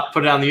set it out,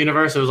 put it out in the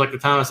universe. It was like the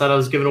time I said I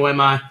was giving away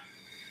my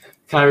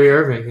Kyrie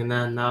Irving, and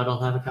then now I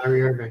don't have a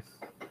Kyrie Irving.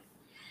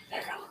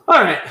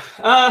 All right.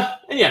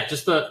 And yeah,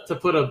 just to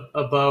put a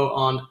bow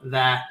on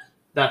that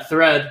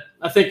thread,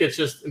 I think it's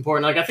just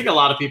important. Like, I think a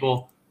lot of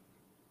people,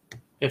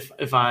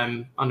 if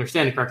I'm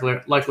understanding correctly,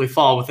 likely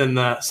fall within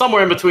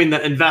somewhere in between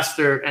the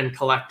investor and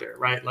collector,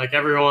 right? Like,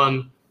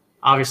 everyone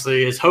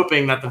obviously is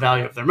hoping that the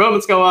value of their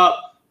moments go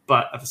up,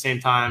 but at the same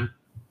time,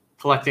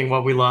 collecting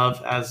what we love,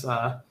 as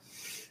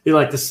you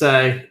like to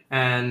say.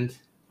 And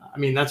I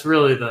mean, that's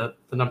really the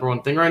number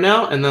one thing right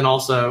now. And then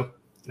also,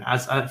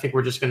 as I think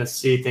we're just going to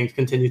see things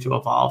continue to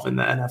evolve in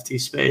the NFT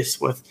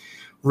space with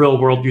real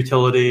world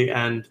utility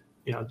and,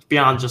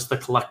 beyond just the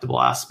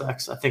collectible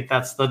aspects. I think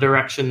that's the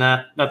direction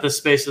that this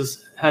space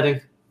is heading.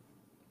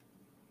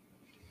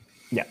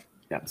 Yeah,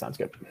 sounds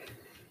good.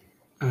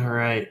 All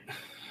right.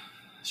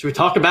 Should we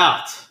talk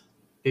about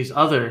these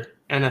other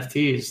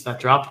NFTs that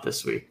dropped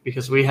this week?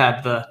 Because we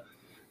had the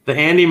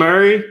Andy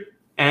Murray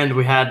and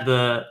we had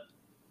the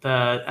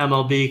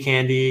MLB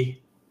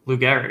Candy Lou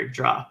Gehrig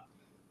drop.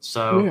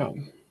 So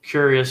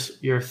curious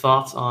your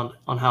thoughts on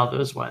how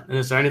those went. And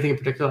is there anything in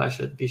particular I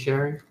should be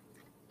sharing?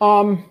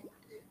 Yeah,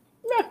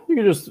 you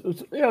can just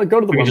go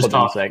to the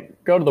Wimbledon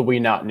site. Go to the We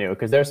Not New,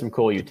 because there's some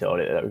cool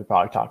utility that we could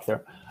probably talk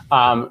through.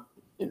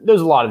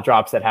 There's a lot of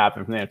drops that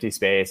happen from the NFT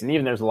space, and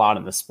even there's a lot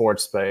in the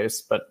sports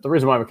space. But the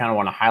reason why we kind of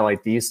want to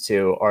highlight these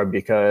two are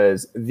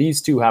because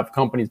these two have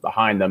companies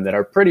behind them that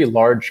are pretty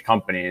large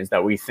companies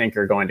that we think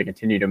are going to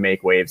continue to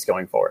make waves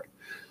going forward.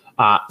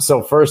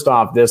 So first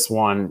off, this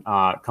one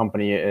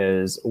company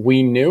is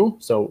We New,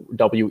 so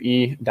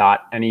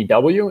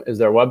we.new is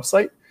their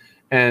website.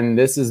 And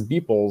this is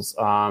Beeple's,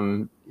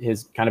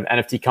 his kind of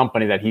NFT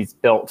company that he's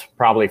built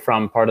probably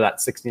from part of that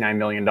 $69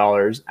 million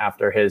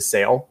after his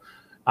sale.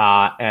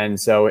 And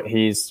so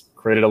he's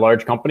created a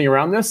large company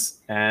around this.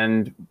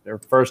 And their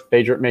first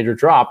major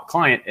drop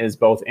client is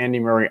both Andy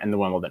Murray and the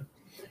Wimbledon.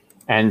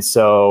 And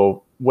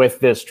so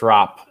with this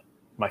drop,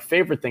 my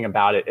favorite thing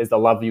about it is the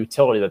level of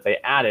utility that they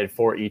added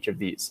for each of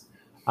these.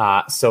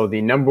 So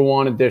the number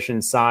one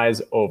edition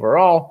size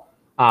overall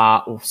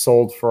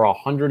sold for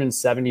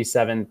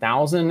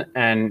 $177,000,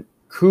 and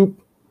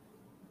Coop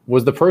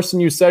was the person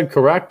you said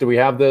correct. Do we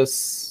have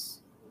this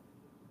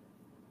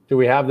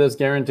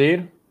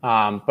guaranteed?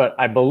 But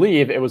I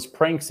believe it was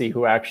Pranksy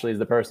who actually is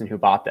the person who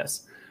bought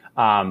this.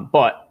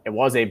 But it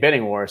was a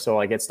bidding war, so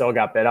like it still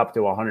got bid up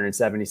to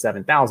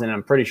 $177,000.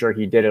 I'm pretty sure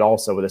he did it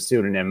also with a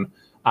pseudonym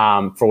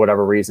for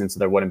whatever reason, so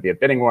there wouldn't be a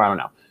bidding war. I don't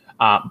know.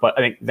 But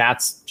I think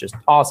that's just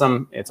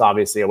awesome. It's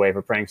obviously a way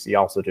for Pranksy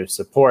also to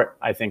support,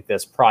 I think,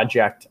 this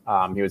project.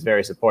 He was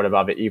very supportive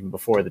of it even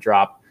before the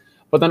drop.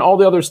 But then all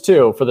the others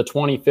too, for the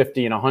 20,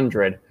 50, and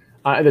 100,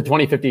 the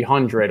 20, 50,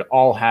 100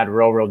 all had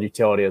real-world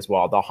utility as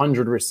well. The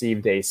 100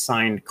 received a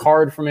signed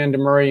card from Andy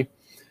Murray.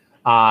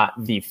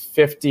 The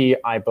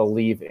 50, I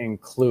believe,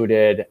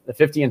 included the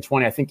 50 and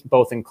 20. I think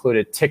both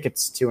included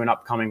tickets to an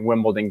upcoming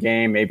Wimbledon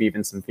game, maybe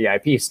even some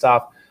VIP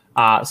stuff.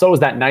 So it was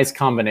that nice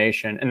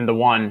combination. And the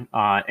one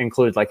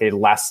included like a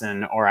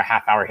lesson or a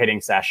half-hour hitting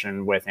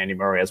session with Andy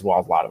Murray, as well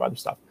as a lot of other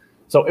stuff.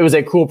 So it was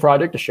a cool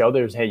project to show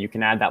there's, hey, you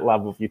can add that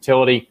level of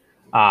utility.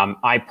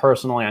 I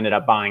personally ended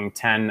up buying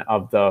 10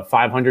 of the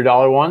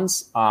 $500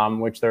 ones,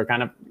 which they're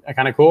kind of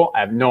cool.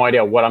 I have no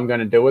idea what I'm going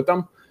to do with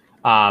them.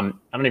 I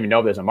don't even know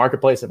if there's a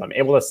marketplace, if I'm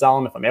able to sell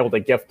them, if I'm able to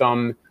gift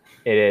them.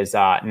 It is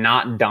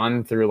not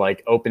done through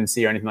like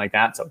OpenSea or anything like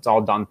that. So it's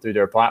all done through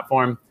their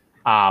platform.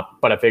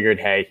 But I figured,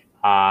 hey,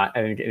 I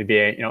think it'd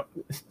be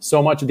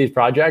so much of these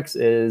projects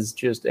is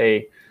just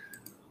a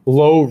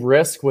low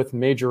risk with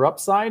major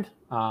upside.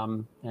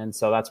 And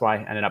so that's why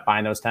I ended up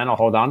buying those 10. I'll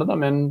hold on to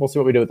them and we'll see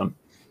what we do with them.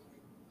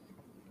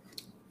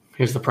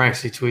 Here's the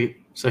Pranksy tweet.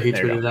 So he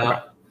tweeted out.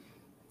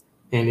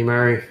 Okay. Andy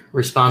Murray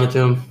responded to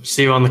him.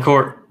 See you on the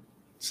court.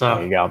 So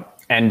there you go.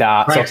 And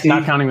so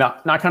not counting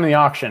the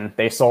auction,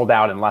 they sold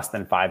out in less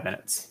than 5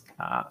 minutes.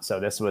 So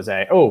this was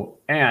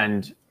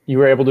and you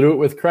were able to do it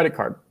with credit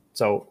card.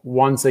 So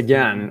once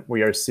again,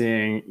 we are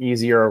seeing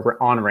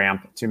easier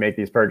on-ramp to make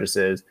these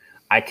purchases.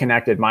 I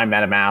connected my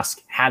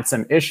MetaMask, had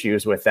some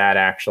issues with that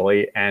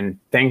actually, and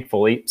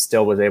thankfully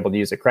still was able to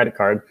use a credit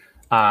card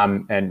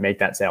and make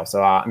that sale.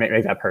 So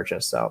make that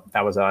purchase. So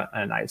that was a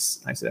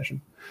nice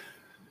addition.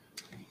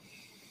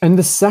 And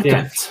the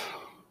second,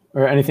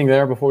 or anything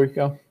there before we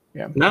go?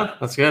 Yeah. No,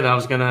 that's good. I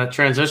was going to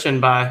transition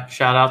by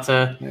shout out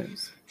to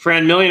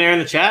Fran Millionaire in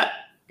the chat.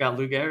 Got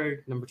Lou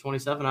Gehrig, number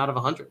 27 out of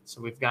 100.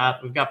 So we've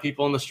got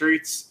people in the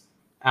streets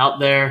out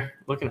there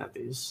looking at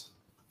these.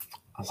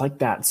 I like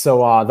that. So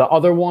the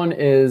other one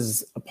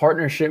is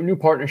a new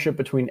partnership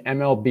between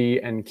MLB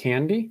and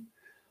Candy.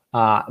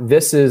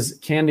 This is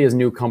Candy's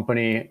new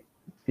company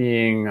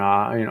being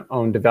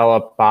owned,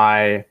 developed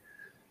by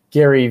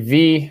Gary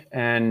V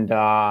and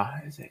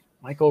is it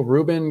Michael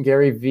Rubin,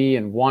 Gary V,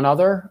 and one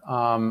other,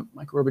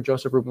 Michael Rubin,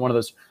 Joseph Rubin, one of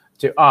those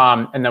two,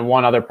 and then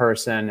one other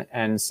person.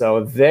 And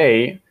so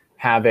they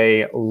have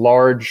a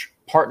large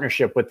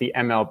partnership with the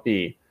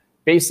MLB.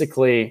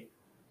 Basically,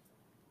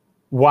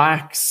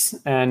 Wax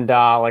and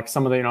like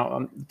some of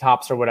the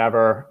Tops or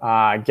whatever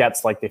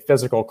gets like the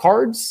physical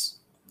cards.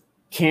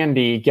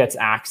 Candy gets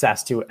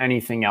access to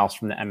anything else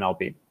from the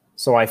MLB.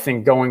 So I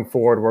think going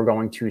forward, we're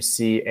going to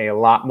see a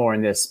lot more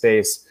in this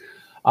space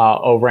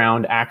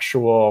around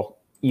actual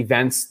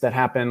events that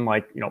happen,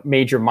 like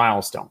major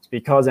milestones,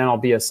 because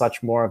MLB is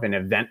such more of an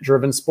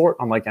event-driven sport,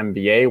 unlike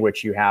NBA,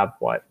 which you have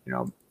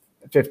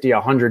 50,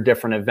 100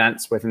 different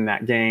events within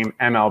that game.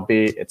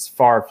 MLB, it's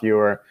far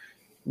fewer,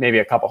 maybe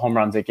a couple home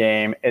runs a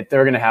game.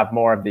 They're going to have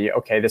more of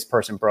this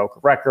person broke a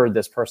record,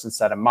 this person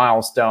set a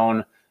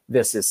milestone,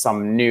 this is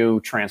some new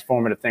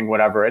transformative thing,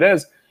 whatever it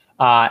is.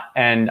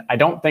 And I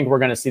don't think we're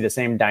going to see the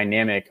same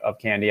dynamic of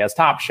Candy as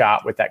Top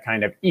Shot with that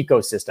kind of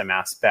ecosystem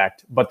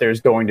aspect, but there's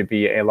going to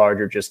be a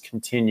larger, just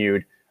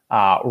continued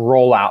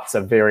rollouts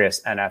of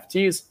various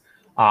NFTs.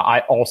 I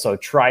also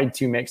tried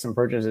to make some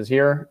purchases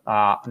here.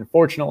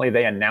 Unfortunately,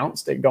 they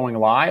announced it going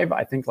live,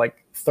 I think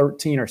like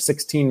 13 or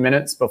 16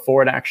 minutes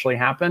before it actually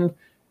happened.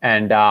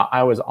 And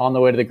I was on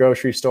the way to the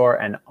grocery store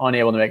and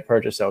unable to make a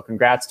purchase. So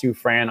congrats to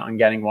Fran on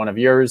getting one of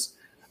yours.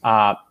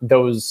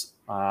 Those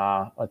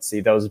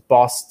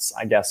busts,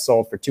 I guess,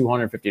 sold for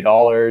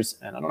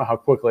 $250. And I don't know how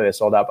quickly they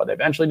sold out, but they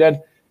eventually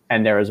did.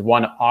 And there is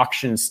one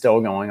auction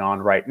still going on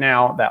right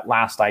now that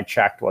last I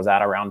checked was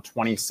at around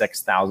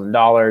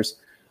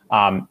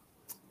 $26,000.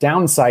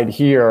 Downside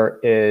here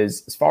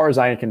is, as far as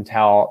I can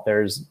tell,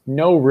 there's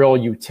no real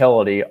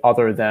utility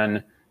other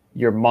than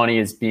your money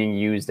is being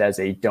used as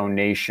a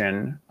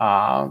donation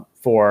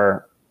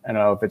for, I don't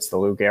know if it's the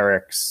Lou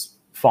Gehrig's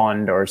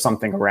fund or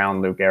something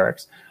around Lou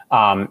Gehrig's,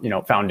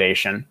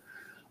 foundation.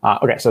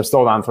 Okay, so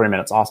still down 3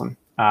 minutes. Awesome.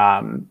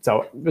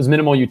 So there's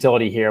minimal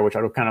utility here, which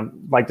I would kind of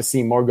like to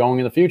see more going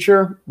in the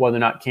future. Whether or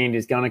not Candy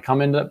is going to come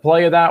into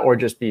play of that or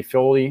just be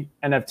fully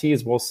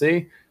NFTs, we'll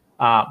see.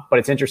 But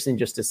it's interesting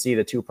just to see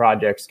the two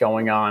projects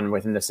going on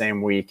within the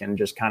same week and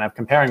just kind of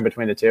comparing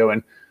between the two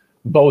and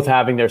both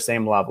having their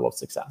same level of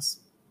success.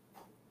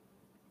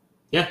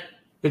 Yeah,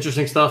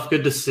 interesting stuff.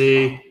 Good to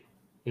see.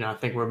 I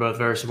think we're both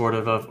very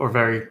supportive of, or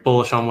very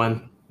bullish on,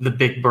 when the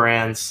big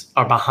brands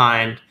are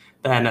behind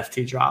the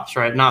NFT drops,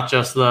 right? Not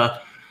just the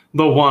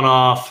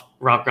one-off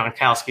Rob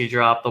Gronkowski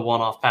drop, the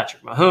one-off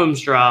Patrick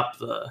Mahomes drop,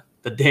 the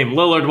Dame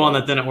Lillard one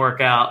that didn't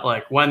work out.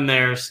 Like, when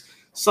there's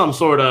some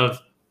sort of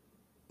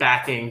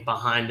backing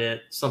behind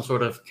it, some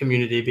sort of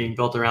community being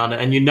built around it,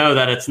 and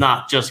that it's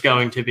not just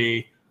going to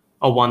be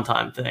a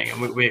one-time thing.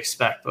 And we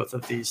expect both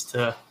of these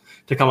to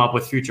come up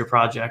with future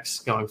projects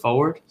going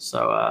forward.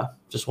 So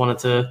just wanted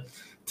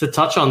to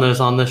touch on those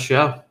on this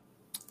show.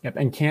 Yep.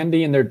 And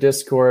Candy in their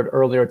Discord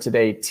earlier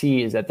today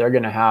teased that they're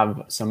going to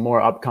have some more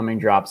upcoming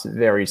drops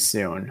very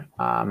soon.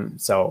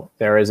 So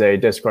there is a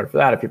Discord for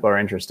that if people are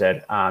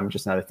interested.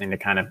 Just another thing to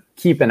kind of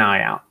keep an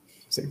eye out.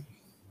 See.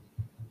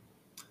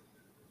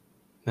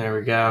 There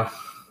we go.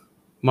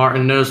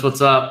 Martin knows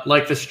what's up.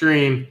 Like the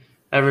stream,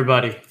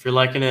 everybody. If you're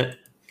liking it,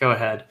 go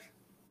ahead.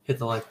 Hit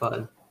the like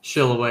button.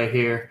 Chill away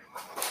here.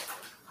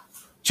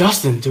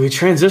 Justin, do we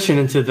transition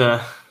into the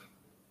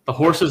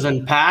horses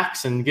and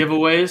packs and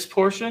giveaways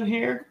portion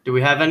here? Do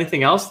we have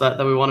anything else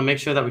that we want to make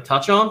sure that we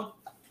touch on?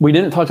 We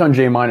didn't touch on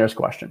Jay Miner's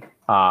question.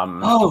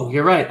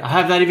 You're right. I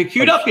have that even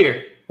queued up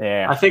here.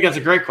 Yeah. I think that's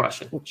a great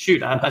question.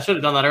 Shoot, I should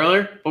have done that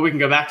earlier, but we can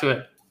go back to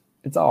it.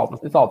 It's all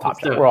top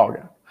shot. We're all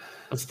good.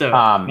 Let's do it.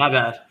 My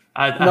bad.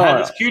 I had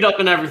this queued up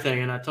and everything,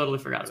 and I totally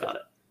forgot about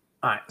it.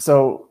 All right.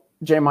 So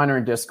Jay Miner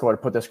in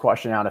Discord put this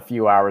question out a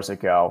few hours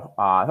ago.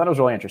 I thought it was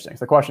really interesting. So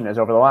the question is,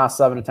 over the last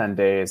 7 to 10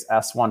 days,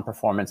 S1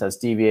 performance has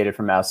deviated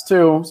from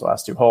S2, so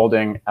S2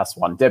 holding,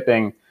 S1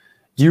 dipping.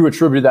 Do you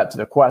attribute that to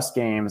the Quest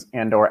games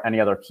and or any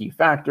other key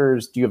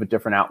factors? Do you have a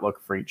different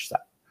outlook for each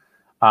set?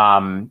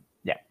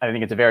 Yeah, I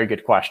think it's a very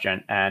good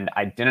question, and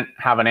I didn't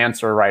have an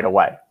answer right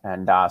away.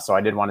 And so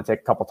I did want to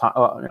take a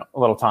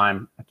little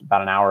time,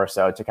 about an hour or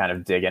so, to kind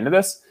of dig into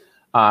this.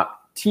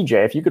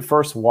 TJ, if you could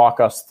first walk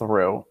us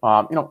through,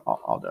 I'll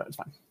do it. It's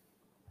fine.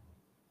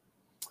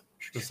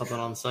 Is something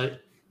on the site?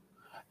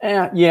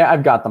 Yeah,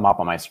 I've got them up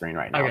on my screen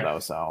right now, Okay. though,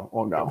 so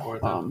we'll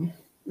go.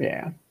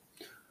 Yeah.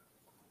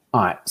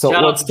 All right. So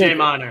shout out to Jay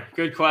Miner.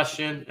 Good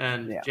question,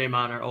 and Yeah. Jay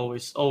Miner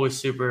always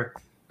super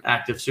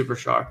active, super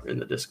sharp in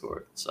the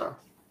Discord. So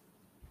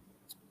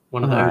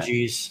one of the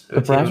OGs.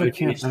 The browser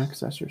can't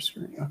access your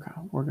screen. Okay,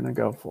 we're gonna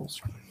go full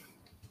screen.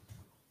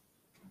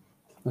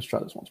 Let's try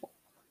this once more.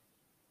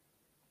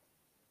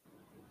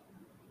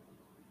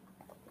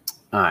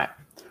 All right.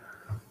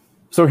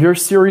 So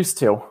here's Series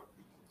 2.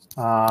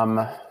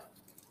 Let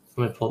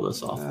me pull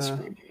this off the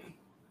screen.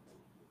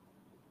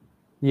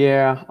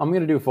 Yeah, I'm going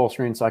to do full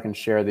screen so I can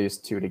share these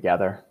two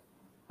together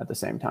at the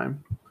same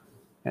time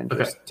and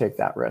just take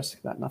that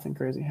risk that nothing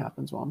crazy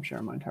happens while I'm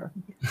sharing my entire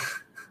computer.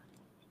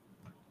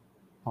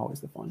 Always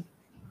the fun.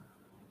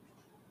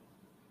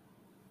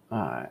 All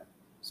right.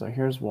 So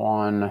here's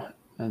one,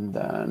 and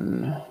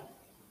then...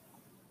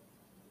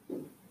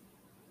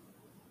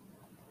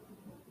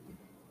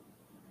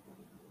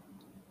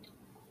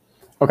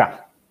 Okay.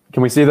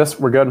 Can we see this?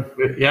 We're good?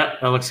 Yeah,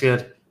 that looks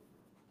good.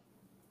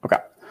 Okay.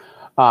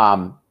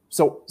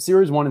 So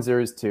Series 1 and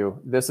Series 2,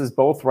 this is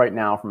both right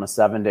now from a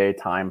 7-day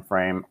time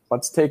frame.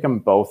 Let's take them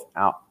both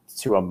out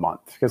to a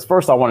month. Because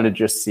first I wanted to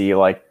just see,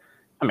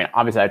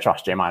 obviously I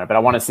trust Jay Miner, but I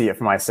want to see it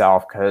for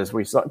myself because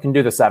we can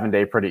do the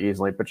 7-day pretty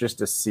easily, but just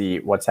to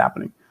see what's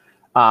happening.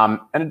 And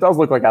it does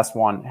look like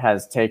S1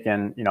 has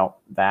taken,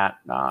 that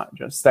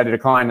just steady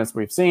decline as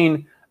we've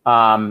seen.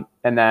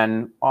 And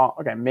then,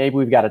 maybe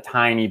we've got a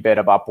tiny bit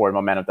of upward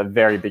momentum at the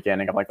very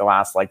beginning of the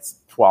last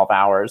 12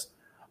 hours.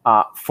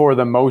 For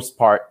the most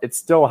part, it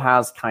still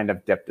has kind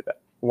of dipped a bit.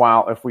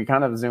 While if we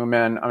kind of zoom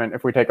in,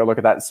 if we take a look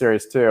at that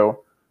Series 2,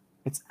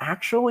 it's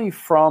actually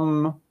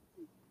from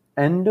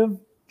end of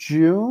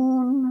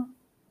June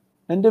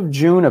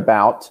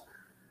about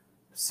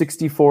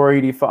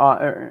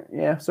 6485.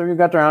 Yeah, so you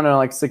got around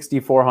to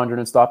 6400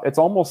 and stuff. It's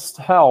almost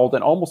held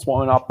and almost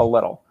went up a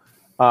little.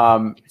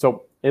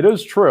 So it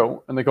is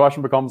true. And the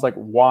question becomes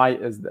why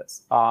is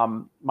this?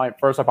 My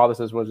first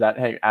hypothesis was that,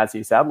 hey, as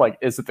he said,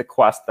 is it the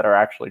Quest that are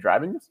actually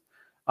driving this?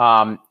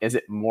 Is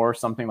it more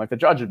something like the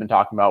Judge has been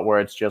talking about where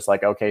it's just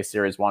okay,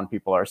 Series 1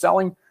 people are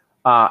selling?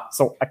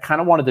 So I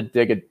kind of wanted to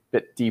dig a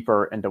bit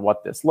deeper into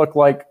what this looked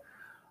like.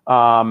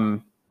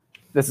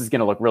 This is going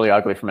to look really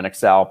ugly from an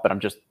Excel, but I'm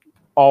just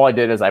all I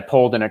did is I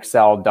pulled an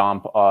Excel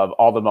dump of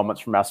all the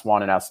moments from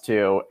S1 and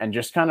S2 and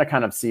just kind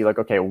of see like,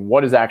 okay,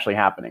 what is actually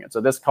happening? And so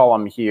this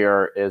column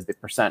here is the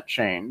percent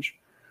change.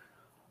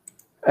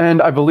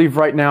 And I believe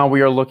right now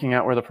we are looking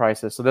at where the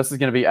price is. So this is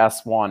going to be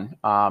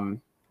S1.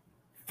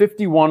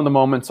 51 of the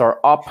moments are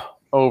up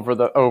over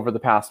the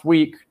past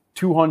week.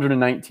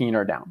 219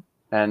 are down.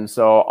 And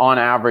so on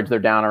average, they're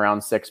down around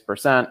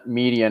 6%.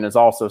 Median is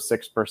also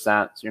 6%.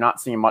 So you're not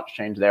seeing much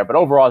change there. But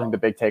overall, I think the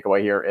big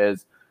takeaway here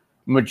is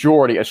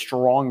a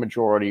strong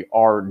majority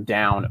are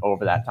down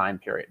over that time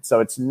period.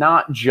 So it's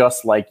not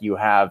just like you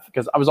have,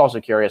 because I was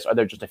also curious, are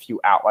there just a few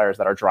outliers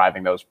that are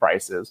driving those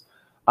prices?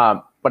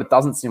 But it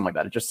doesn't seem like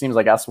that. It just seems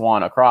like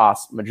S1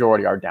 across,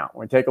 majority are down.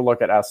 When we take a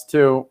look at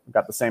S2, we've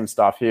got the same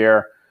stuff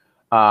here.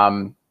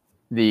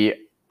 The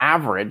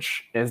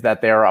average is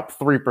that they're up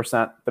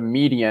 3%. The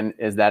median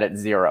is that it's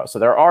 0. So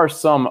there are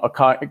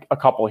a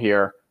couple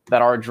here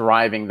that are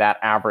driving that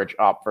average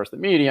up versus the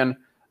median.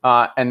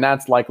 And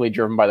that's likely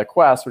driven by the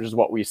Quest, which is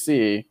what we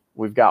see.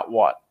 We've got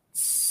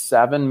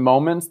 7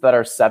 moments that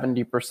are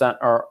 70%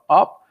 are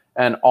up,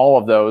 and all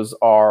of those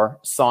are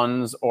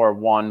Suns or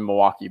 1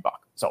 Milwaukee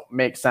Buck. So it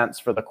makes sense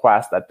for the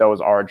Quest that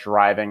those are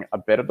driving a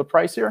bit of the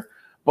price here.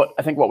 But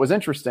I think what was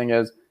interesting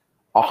is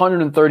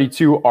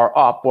 132 are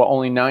up, while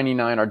only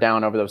 99 are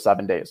down over those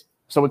 7 days.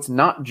 So it's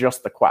not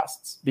just the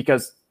Quests,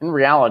 because in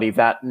reality,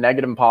 that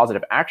negative and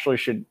positive actually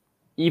should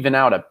even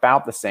out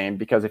about the same,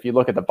 because if you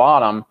look at the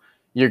bottom,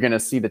 you're going to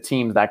see the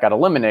teams that got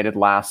eliminated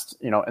last,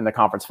 in the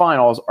conference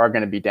finals are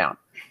going to be down.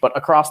 But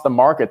across the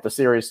market, the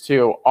Series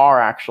 2 are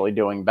actually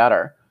doing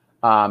better.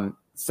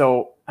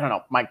 So I don't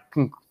know.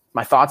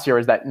 My thoughts here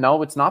is that,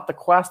 no, it's not the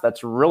Quest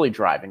that's really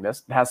driving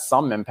this. It has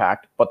some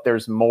impact, but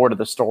there's more to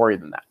the story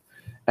than that.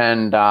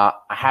 And I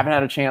haven't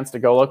had a chance to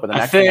go look, but the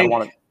next thing I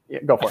want to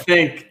go for. I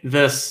think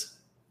this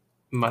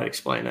might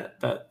explain it,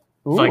 that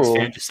Vikes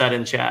fan just said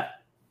in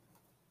chat.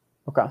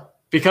 Okay.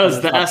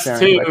 Because the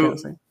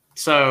S2...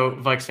 So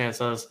Vikes fan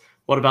says,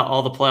 what about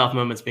all the playoff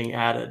moments being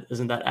added?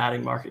 Isn't that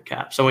adding market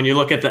cap? So when you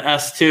look at the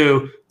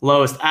S2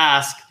 lowest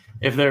ask,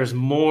 if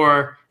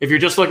you're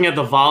just looking at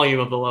the volume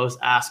of the lowest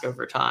ask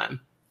over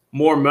time,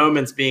 more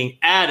moments being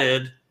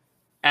added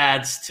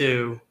adds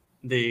to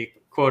the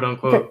quote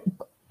unquote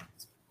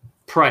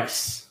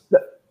price.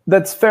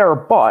 That's fair,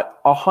 but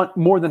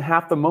more than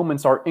half the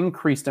moments are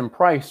increased in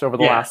price over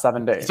the last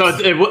 7 days. So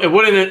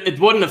it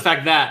wouldn't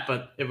affect that,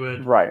 but it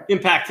would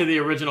impact to the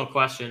original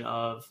question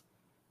of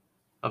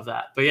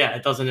that. But yeah,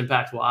 it doesn't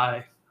impact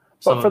why.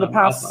 But for the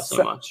past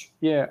so much.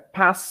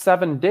 Past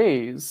 7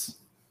 days,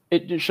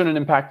 it shouldn't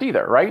impact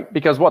either, right?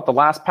 Because the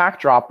last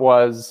pack drop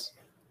was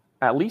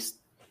at least.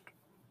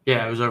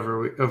 Yeah, it was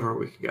over a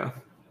week ago.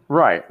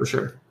 Right. For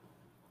sure.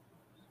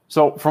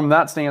 So from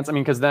that stance,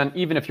 because then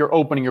even if you're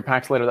opening your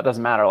packs later, that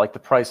doesn't matter. Like the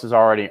price is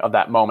already of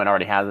that moment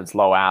already has its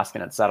low ask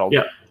and it's settled.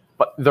 Yeah.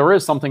 But there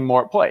is something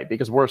more at play,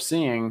 because we're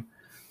seeing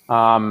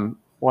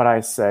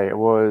it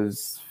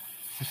was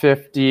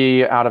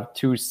 50 out of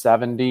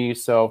 270.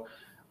 So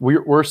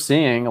we're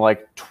seeing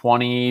like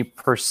 20%,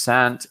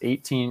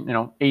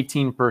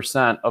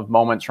 18% of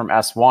moments from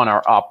S1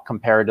 are up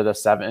compared to the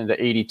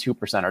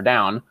 82% are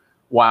down.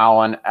 While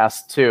on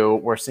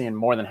S2, we're seeing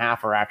more than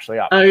half are actually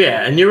up. Oh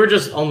yeah, and you were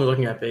just only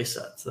looking at base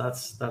sets.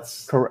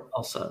 That's correct.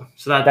 Also,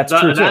 so that's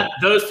true too.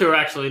 Those two are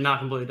actually not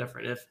completely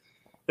different.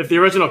 If the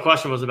original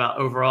question was about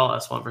overall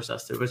S1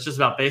 versus S2, but it's just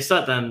about base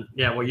set, then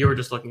what you were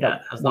just looking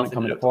at has nothing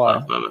to do with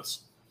playoff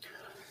moments.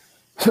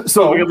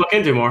 So we could look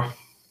into more.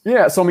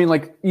 Yeah, so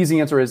easy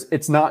answer is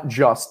it's not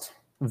just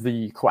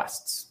the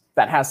quests.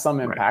 That has some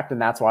impact,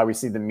 and that's why we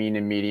see the mean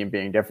and median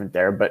being different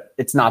there, but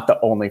it's not the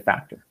only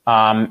factor.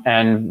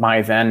 And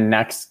my then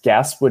next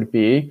guess would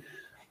be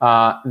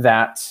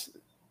that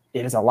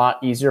it is a lot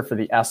easier for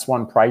the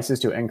S1 prices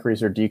to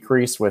increase or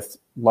decrease with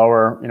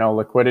lower,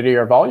 liquidity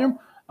or volume.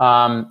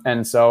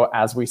 And so,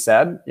 as we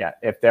said,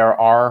 if there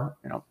are,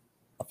 a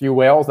few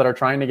whales that are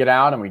trying to get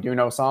out, and we do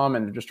know some,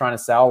 and they're just trying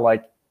to sell,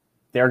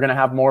 they're going to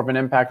have more of an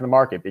impact in the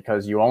market,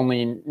 because you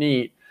only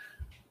need,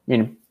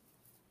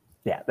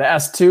 the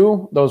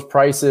S2, those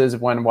prices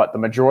when the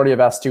majority of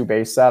S2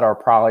 base set are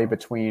probably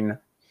between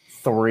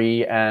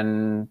 $3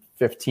 and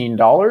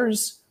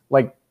 $15.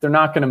 They're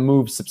not going to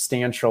move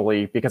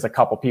substantially because a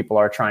couple people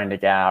are trying to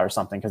get out or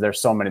something, because there's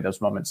so many of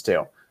those moments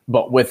too.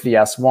 But with the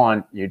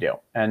S1, you do.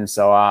 And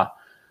so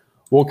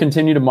we'll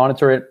continue to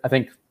monitor it. I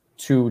think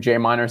to Jay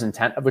Miner's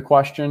intent of the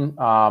question,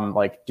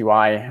 do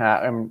I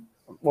have,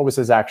 what was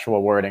his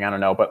actual wording? I don't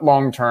know. But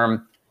long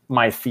term,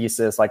 my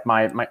thesis,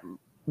 my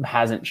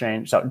hasn't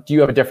changed. So do you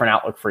have a different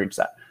outlook for each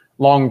set?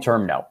 Long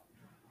term, no.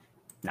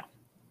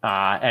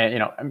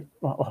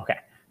 Okay.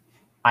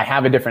 I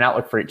have a different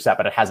outlook for each set,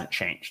 but it hasn't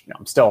changed.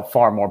 I'm still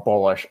far more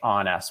bullish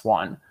on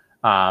S1.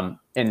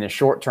 In the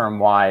short term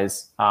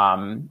wise,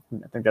 I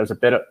think there's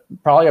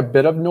probably a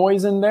bit of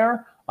noise in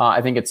there.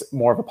 I think it's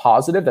more of a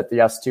positive that the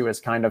S2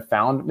 has kind of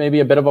found maybe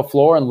a bit of a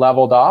floor and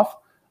leveled off.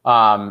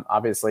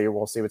 Obviously,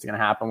 we'll see what's going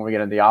to happen when we get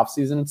into the off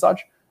season and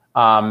such.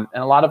 And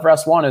a lot of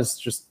S1 is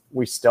just,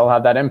 we still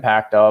have that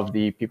impact of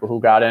the people who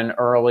got in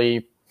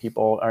early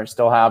people are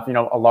still have,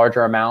 a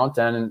larger amount,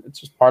 and it's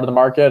just part of the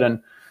market.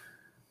 And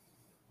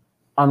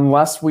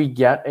unless we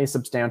get a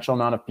substantial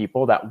amount of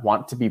people that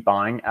want to be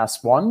buying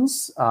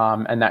S1s,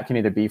 and that can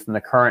either be from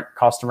the current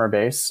customer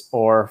base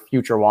or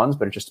future ones,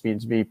 but it just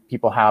means to be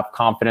people have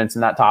confidence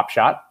in that Top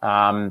Shot.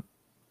 I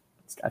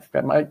think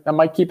that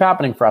might keep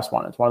happening for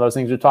S1. It's one of those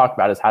things we talk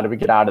about, is how do we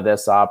get out of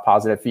this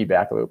positive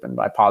feedback loop? And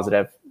by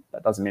positive,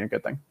 that doesn't mean a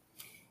good thing.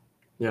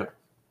 Yeah.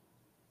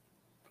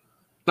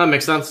 That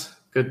makes sense.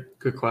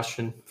 Good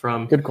question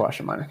from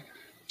Miner.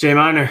 Jay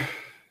Miner.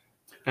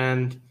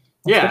 And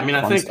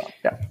I think stuff.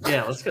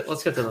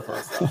 Let's get to the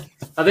fun stuff.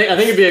 I think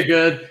it'd be a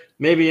good,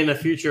 maybe in a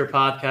future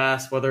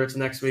podcast, whether it's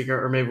next week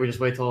or maybe we just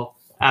wait till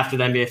after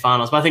the NBA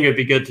Finals. But I think it'd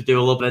be good to do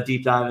a little bit of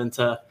deep dive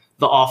into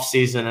the off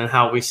season and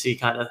how we see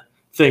kind of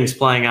things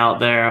playing out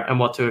there and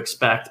what to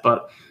expect.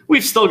 But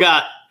we've still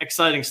got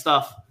exciting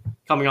stuff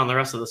coming on the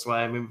rest of this way.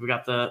 I mean, we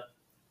got the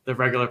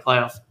regular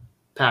playoff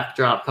pack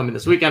drop coming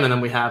this weekend, and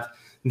then we have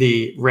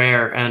the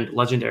rare and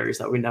legendaries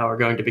that we know are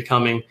going to be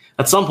coming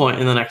at some point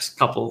in the next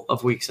couple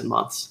of weeks and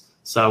months.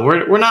 So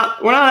we're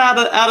not out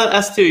of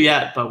S2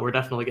 yet, but we're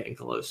definitely getting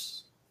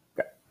close.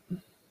 Okay.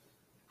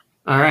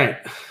 All right.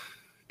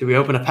 Do we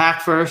open a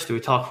pack first? Do we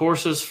talk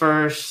horses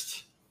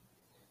first?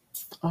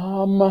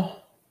 Let's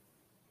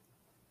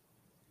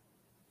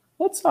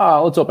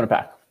open a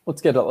pack.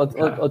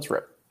 Let's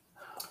rip.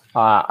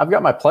 I've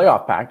got my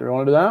playoff pack. Do we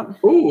want to do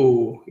that?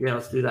 Ooh, yeah,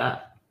 let's do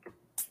that.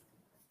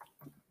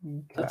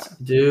 Okay. Let's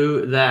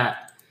do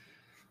that.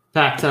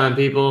 Pack time,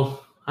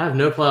 people. I have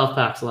no playoff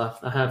packs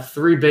left. I have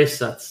 3 base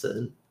sets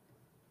sitting.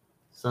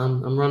 So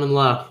I'm running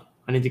low.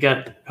 I need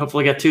to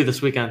hopefully get 2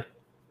 this weekend.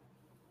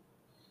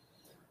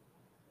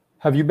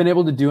 Have you been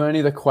able to do any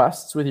of the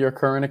quests with your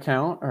current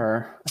account?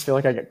 Or I feel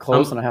like I get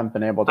close and I haven't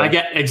been able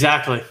to.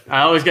 Exactly.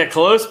 I always get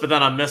close, but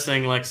then I'm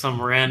missing like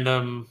some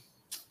random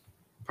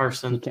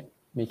person.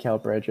 Mikael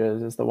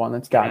Bridges is the one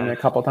that's gotten me a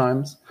couple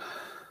times.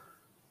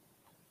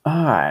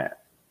 All right.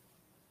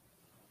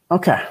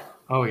 Okay.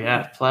 Oh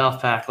yeah,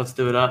 playoff pack. Let's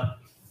do it up.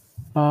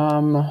 I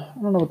don't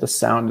know what the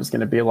sound is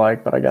going to be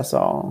like, but I guess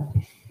I'll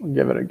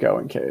give it a go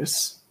in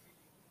case.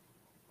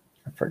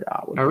 I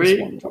forgot what this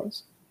one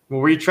was. Well,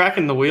 were you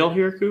tracking the wheel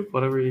here, Coop?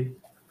 How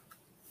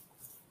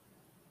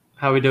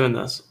are we doing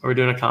this? Are we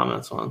doing a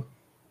comments one?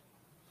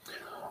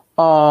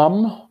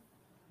 I'll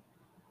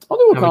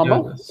do a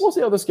combo. We'll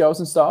see how this goes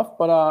and stuff.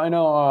 But I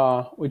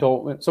know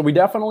we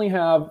definitely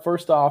have,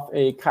 first off,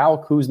 a Kyle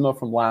Kuzma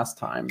from last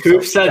time.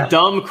 Coop said,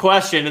 dumb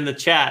question in the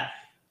chat.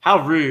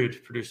 How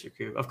rude, Producer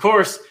Coop. Of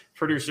course,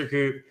 Producer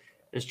Coop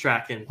is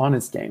tracking on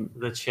his game.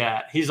 The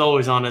chat. He's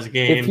always on his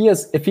game.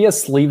 If he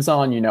has sleeves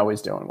on,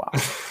 he's doing well.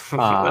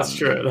 That's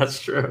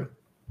true.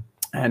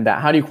 And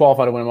how do you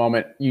qualify to win a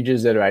moment? You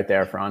just did it right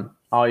there, Fran.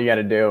 All you got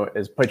to do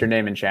is put your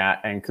name in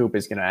chat, and Coop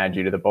is going to add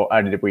you to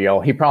the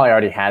wheel. He probably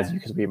already has you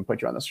because we even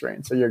put you on the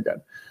screen, so you're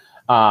good.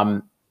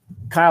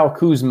 Kyle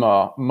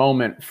Kuzma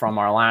moment from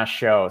our last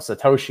show.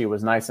 Satoshi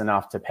was nice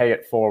enough to pay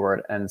it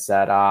forward and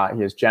said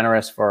he is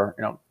generous for,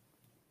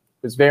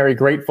 was very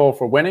grateful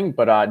for winning,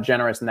 but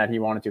generous in that he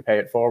wanted to pay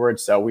it forward.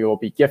 So we will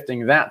be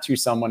gifting that to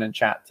someone in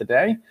chat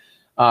today.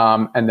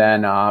 And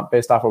then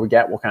based off what we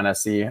get, we'll kind of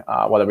see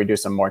whether we do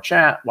some more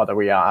chat, whether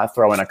we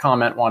throw in a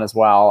comment one as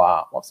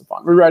well. We'll have some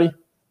fun. We ready?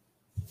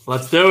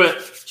 Let's do it.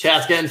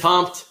 Chat's getting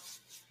pumped.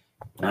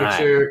 Make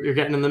sure you're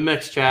getting in the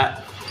mix,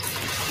 chat.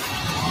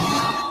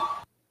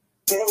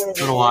 It's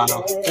been a while.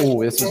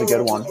 Ooh, this is a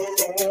good one.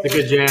 It's a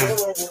good jam.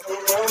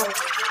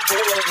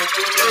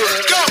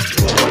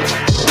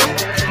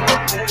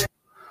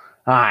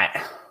 All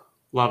right.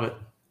 Love it.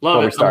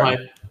 Love it.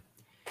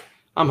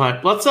 I'm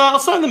hyped. Let's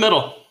start in the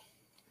middle. A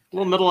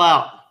little middle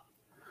out.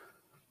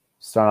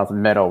 Start out the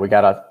middle. We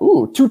got a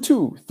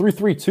 2-2,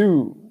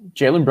 3-3-2.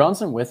 Jalen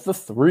Brunson with the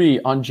 3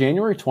 on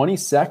January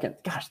 22nd.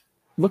 Gosh,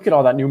 look at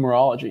all that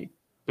numerology.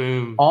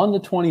 Boom. On the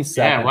 22nd.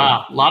 Yeah,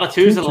 wow. A lot of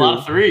 2s and a lot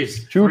of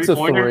 3s. Shoots a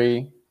 3. All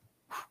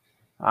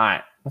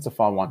right. That's a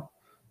fun one.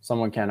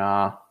 Someone can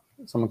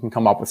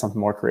come up with something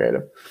more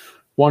creative.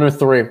 1 or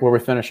 3, where we're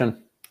finishing.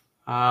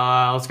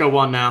 Let's go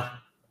 1 now.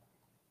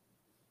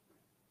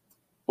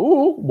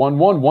 Ooh,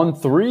 1-1,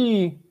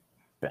 1-3.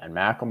 Ben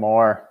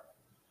McLemore.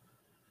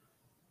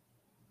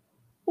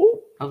 Ooh.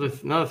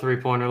 Another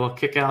 3-pointer, little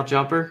kick out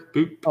jumper.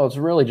 Boop. Oh, it's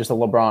really just a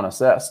LeBron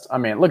assist. I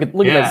mean, look at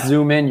that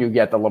zoom in, you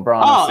get the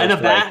LeBron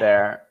assist right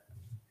there.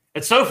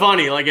 It's so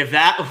funny. Like if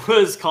that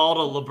was called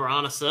a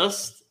LeBron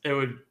assist, it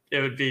would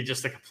be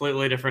just a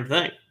completely different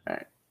thing.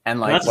 Right. And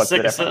like what's the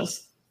difference?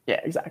 Assist.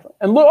 Yeah, exactly.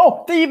 And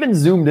look, they even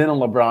zoomed in on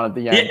LeBron at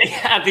the end. Yeah,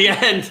 at the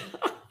end.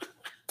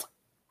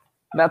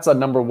 That's a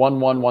number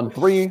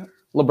 1113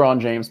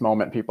 LeBron James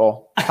moment,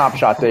 people. Top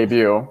Shot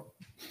debut.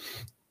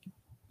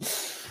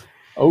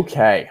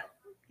 Okay.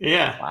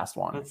 Yeah. Last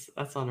one.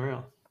 That's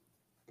unreal.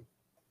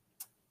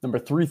 Number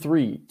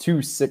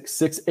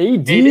 33266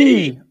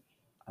 AD.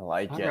 I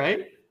like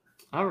it.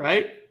 All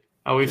right.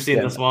 Oh, we've seen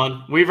this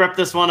one. We ripped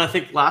this one, I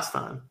think, last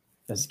time.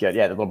 This is good.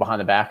 Yeah, the little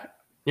behind the back.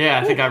 Yeah,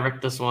 I think I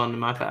ripped this one in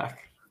my pack.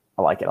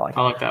 I like it. I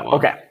like that one.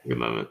 Okay. Good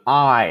moment.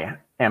 I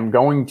am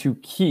going to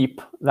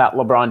keep that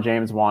LeBron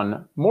James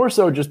one, more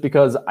so just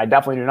because I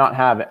definitely do not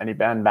have any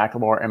Ben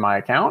McLemore in my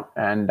account.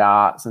 And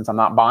since I'm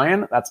not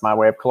buying, that's my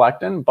way of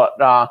collecting. But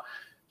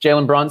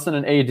Jalen Brunson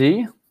and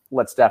AD,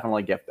 let's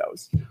definitely gift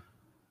those.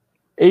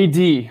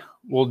 AD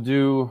will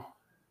do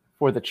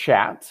for the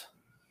chat.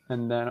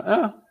 And then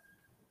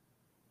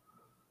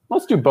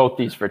let's do both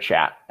these for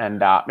chat.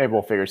 And maybe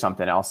we'll figure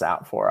something else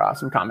out for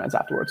some comments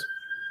afterwards.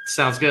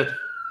 Sounds good.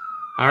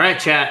 All right,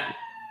 chat.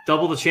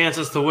 Double the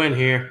chances to win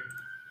here.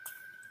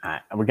 All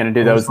right, are we going to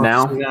do those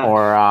now,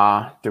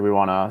 or do we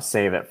want to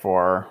save it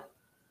for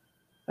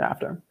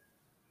after?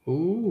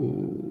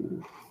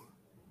 Ooh.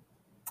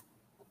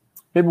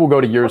 Maybe we'll go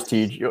to yours,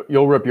 Tej.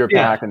 You'll rip your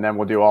pack, and then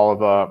we'll do all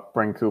of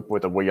bring Coop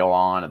with a wheel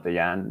on at the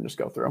end and just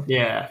go through.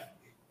 Yeah,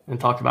 and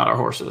talk about our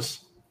horses.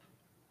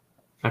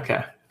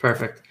 Okay,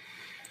 perfect.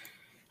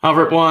 I'll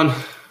rip one.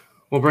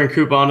 We'll bring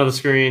Coop onto the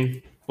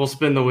screen. We'll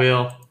spin the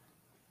wheel.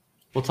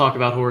 We'll talk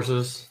about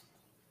horses.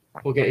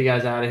 We'll get you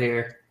guys out of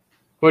here.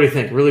 What do you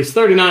think? Release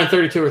 39,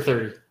 32, or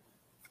 30?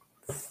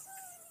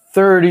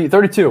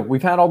 32.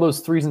 We've had all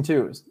those 3s and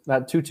 2s.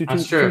 That 2, 2,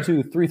 2, 2,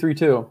 2, 3, 3,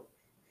 2.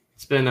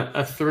 It's been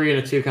a 3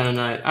 and a 2 kind of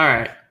night. All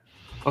right.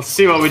 Let's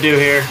see what we do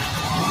here.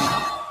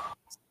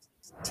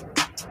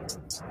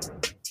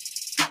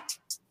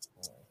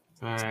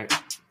 All right.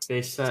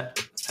 Base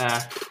set,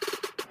 pack.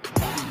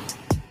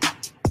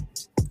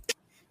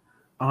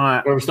 All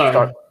right. Where are we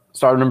starting?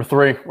 Start number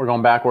 3. We're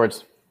going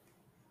backwards.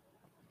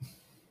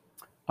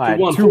 All right,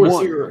 2, 1,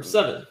 4, 0,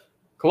 7.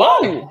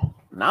 Kawhi.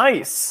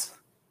 Nice.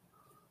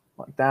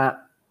 Like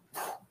that.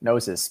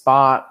 Knows his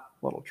spot.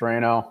 Little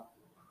Drano.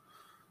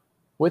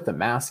 With the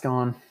mask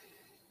on.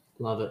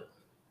 Love it.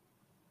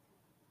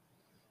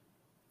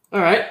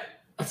 All right.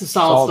 That's a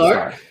solid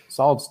start.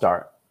 Solid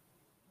start.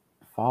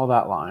 Follow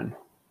that line.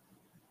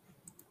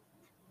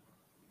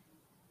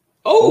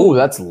 Oh,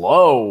 that's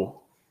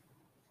low.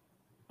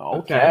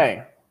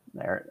 Okay.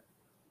 There.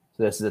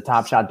 So this is a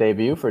Top Shot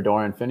debut for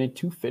Dorian Finney.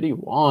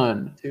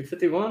 251.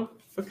 251.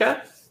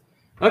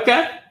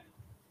 Okay.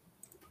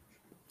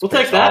 We'll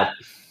take that.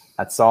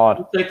 That's solid.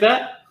 We'll take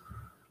that.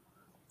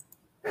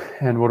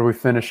 And what are we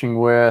finishing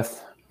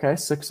with? Okay,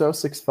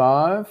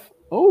 6065.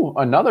 Oh,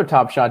 another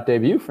Top Shot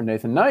debut for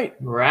Nathan Knight.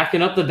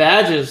 Racking up the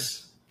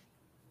badges.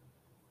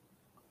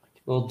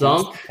 Little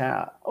dunk.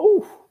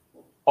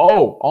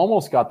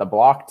 Almost got the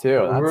block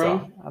too.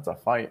 That's a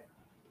fight.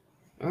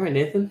 All right,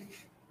 Nathan.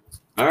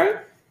 All right.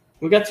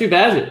 We got 2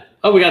 badges.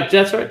 Oh,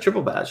 that's right,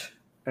 triple badge.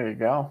 There you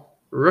go.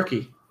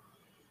 Rookie.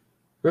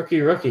 All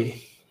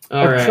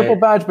right. Triple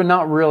badge, but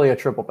not really a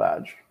triple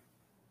badge.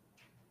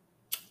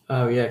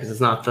 Oh, yeah, because it's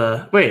not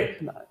the – wait.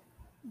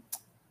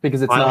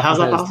 Because it's not – how's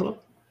that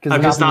possible?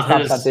 Because it's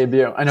not his Top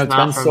debut. I know it's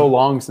been so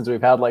long since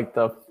we've had like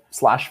the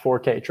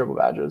 /4K triple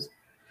badges.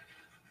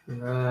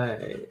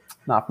 Right.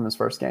 Not from his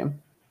first game.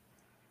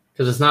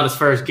 Because it's not his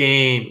first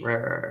game.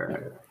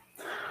 Right.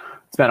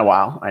 It's been a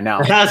while. I know.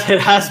 It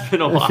has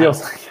been a while. It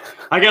feels like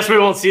I guess we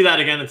won't see that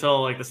again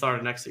until like the start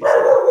of next season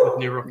with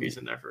new rookies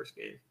in their first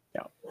game.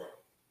 Yeah.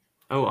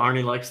 Oh,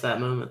 Arnie likes that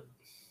moment.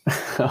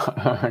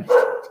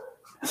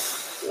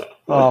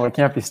 Oh, we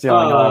can't be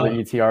stealing all the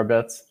ETR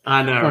bits.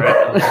 I know,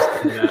 right?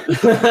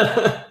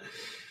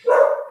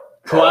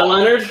 Kawhi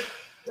Leonard.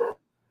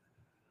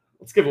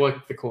 Let's give away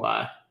the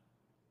Kawhi.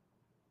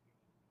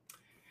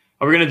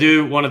 Are we going to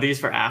do one of these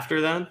for after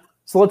then?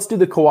 So let's do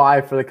the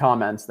Kawhi for the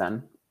comments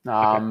then.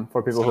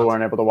 For people who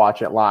weren't able to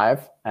watch it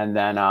live. And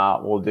then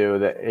we'll do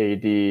the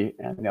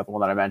AD and the other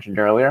one that I mentioned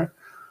earlier.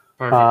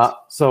 Perfect.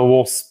 So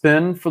we'll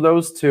spin for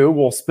those 2.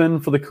 We'll spin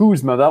for the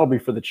Kuzma. That'll be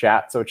for the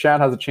chat. So chat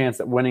has a chance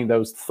at winning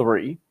those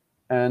 3.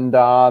 And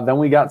then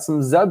we got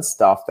some Zed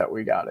stuff that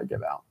we got to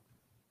give out.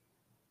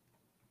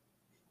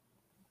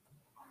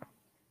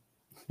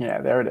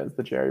 Yeah, there it is,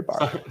 the Jerry bar.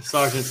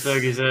 Sergeant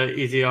Stogie's an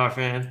ETR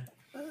fan.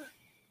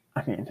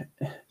 I mean,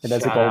 it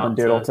is a golden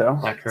doodle too.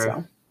 That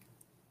crew.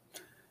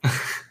 So.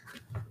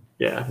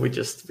 Yeah, we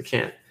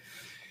can't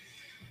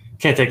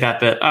take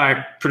that bit. All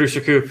right,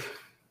 producer Coop,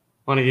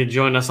 why don't you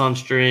join us on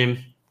stream?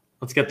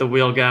 Let's get the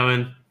wheel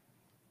going.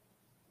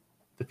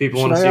 The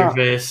people want to see your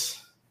face.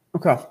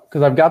 Okay,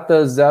 because I've got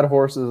the Zed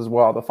horses as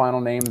well, the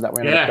final names that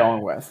we ended up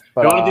going with.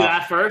 But, you want to do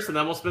that first, and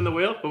then we'll spin the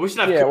wheel? But we should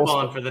have Coop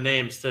on for the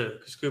names, too.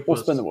 Because we'll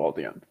spin the wheel at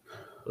the end.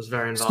 Was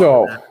very involved.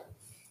 So,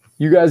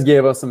 you guys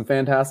gave us some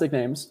fantastic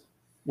names.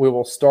 We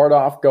will start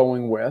off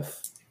going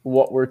with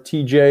what were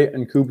TJ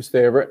and Coop's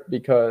favorite,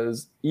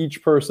 because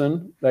each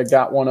person that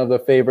got one of the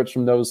favorites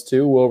from those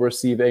 2 will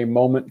receive a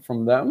moment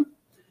from them.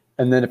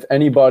 And then if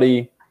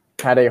anybody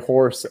had a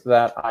horse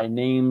that I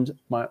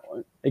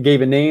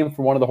gave a name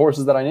for one of the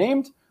horses that I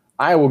named,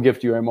 I will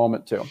gift you a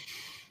moment too.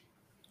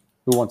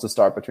 Who wants to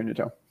start between you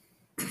 2?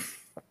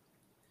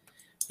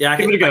 Yeah, I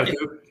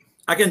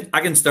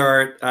can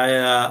start.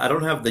 I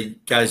don't have the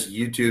guy's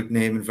YouTube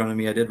name in front of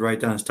me. I did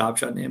write down his Top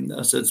Shot name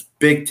though. So it's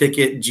Big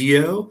Ticket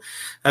Geo,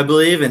 I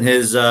believe, and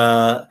his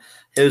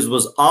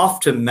was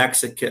Off to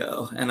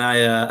Mexico. And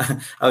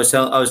I was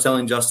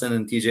telling Justin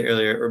and TJ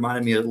earlier, it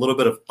reminded me a little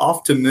bit of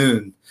Off to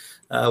Moon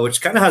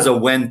which kind of has a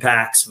Win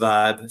Pax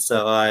vibe.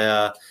 So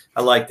I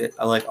liked it.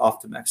 I like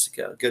Off to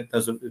Mexico. Good. That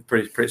was a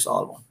pretty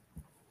solid one.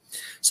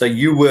 So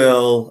you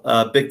will,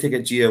 Big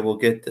Ticket Geo will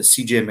get the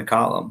CJ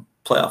McCollum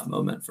playoff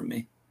moment from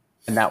me.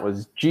 And that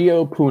was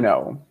Gio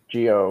Puno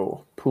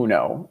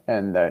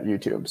and the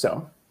YouTube.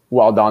 So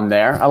well done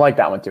there. I like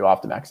that one too,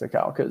 Off to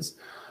Mexico, because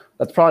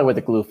that's probably what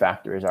the glue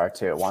factors are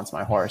too. Once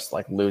my horse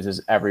like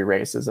loses every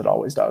race as it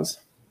always does.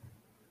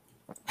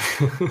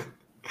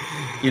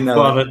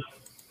 Love it.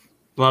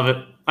 Love it.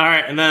 All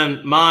right. And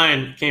then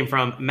mine came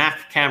from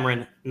Mac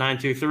Cameron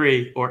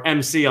 923 or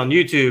MC on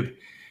YouTube.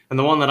 And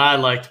the one that I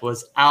liked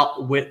was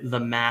Outwit the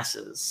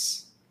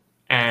Masses.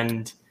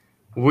 And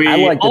we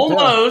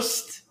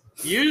almost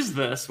used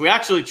this. We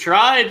actually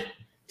tried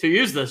to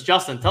use this.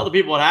 Justin, tell the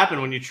people what happened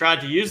when you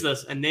tried to use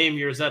this and name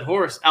your Zed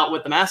horse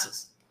Outwit the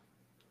Masses.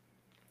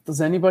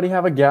 Does anybody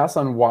have a guess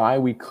on why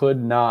we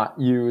could not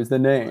use the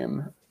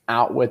name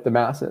Outwit the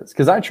Masses?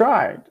 Because I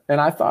tried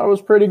and I thought it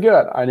was pretty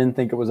good. I didn't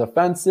think it was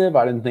offensive.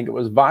 I didn't think it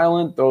was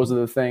violent. Those are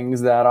the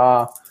things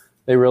that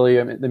they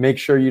make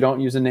sure you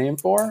don't use a name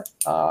for.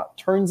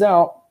 Turns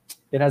out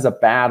it has a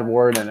bad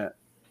word in it.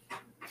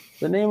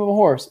 The name of a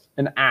horse,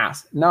 an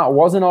ass. No, it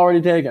wasn't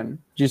already taken.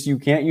 Just you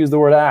can't use the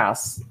word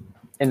ass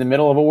in the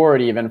middle of a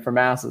word even for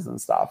masses and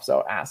stuff.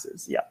 So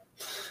asses, yeah.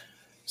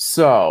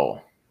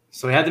 So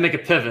we had to make a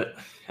pivot.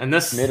 And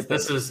this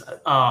is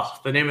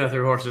the name of the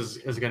three horses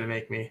is going to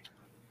make me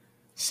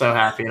so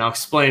happy. And I'll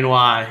explain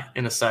why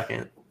in a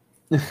second.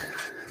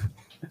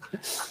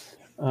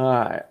 All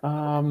right.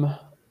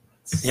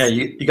 Yeah,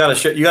 you gotta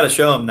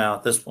show them now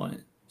at this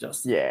point,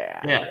 Justin.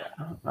 Yeah.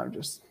 I'll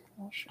show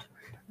my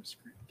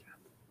screen again.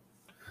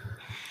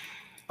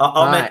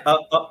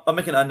 I'll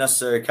make an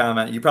unnecessary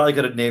comment. You probably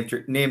could have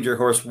named your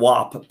horse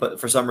WAP, but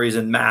for some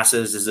reason,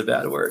 masses is a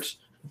bad word.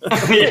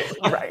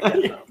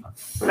 Right.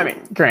 I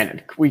mean,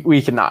 granted,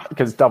 we cannot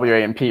because WA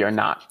and P are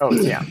not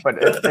OCM,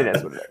 but it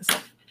is what it is.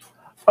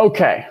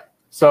 Okay.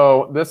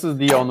 So this is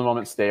the On the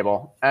Moment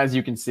stable. As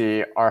you can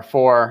see, our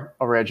 4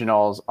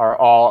 originals are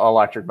all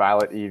Electric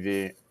Violet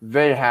EV.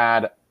 They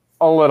had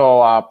a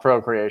little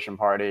procreation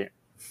party.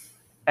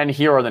 And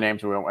here are the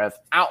names we went with.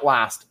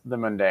 Outlast the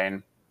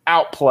Mundane,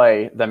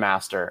 Outplay the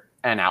Master,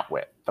 and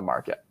Outwit the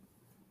Market.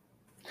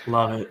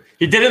 Love it.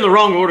 You did it in the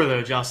wrong order,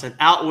 though, Justin.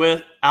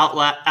 Outwit,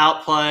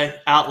 Outplay,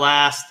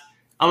 Outlast.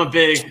 I'm a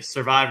big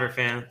Survivor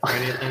fan for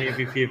any of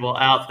you people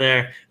out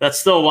there that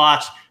still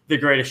watch the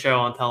greatest show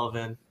on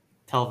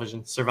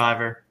television,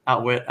 Survivor,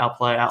 Outwit,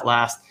 Outplay,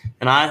 Outlast.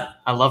 And I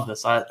love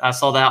this. I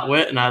saw the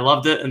Outwit and I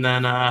loved it. And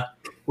then didn't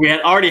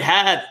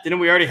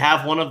we already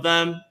have one of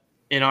them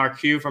in our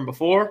queue from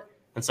before?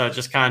 And so it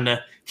just kind of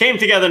came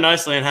together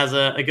nicely and has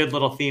a good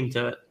little theme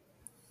to it.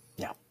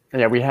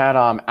 Yeah, we had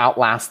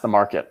Outlast the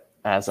Market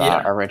as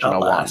our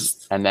original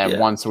Outlast one. And then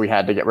once we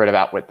had to get rid of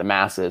Outwit the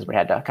Masses, we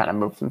had to kind of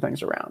move some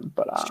things around.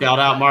 But shout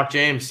out Mark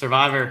James,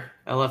 Survivor,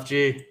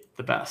 LFG,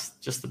 the best,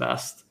 just the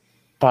best.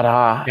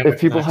 But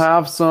if people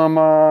have some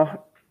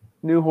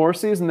new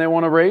horses and they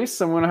want to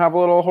race and want to have a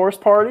little horse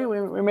party,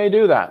 we may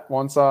do that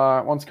once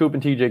Coop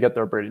and TJ get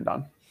their breeding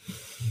done.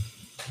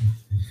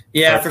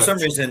 Yeah, for some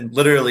reason,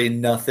 literally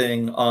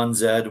nothing on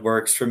Zed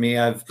works for me.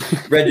 I've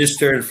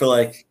registered for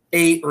like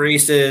 8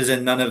 races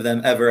and none of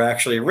them ever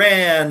actually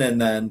ran. And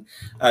then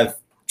I've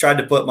tried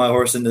to put my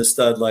horse in the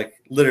stud like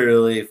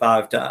literally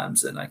 5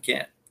 times and I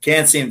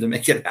can't seem to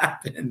make it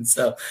happen.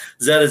 So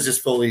Zed is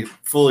just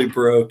fully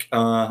broke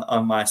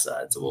on my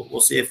side. So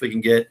we'll see if we can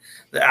get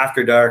the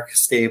After Dark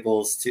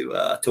stables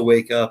to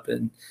wake up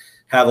and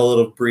have a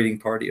little breeding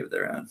party of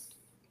their own.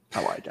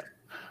 I like it.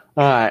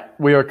 All right,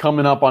 we are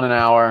coming up on an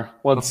hour.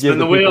 Let's give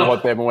the people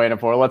what they've been waiting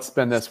for. Let's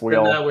spin this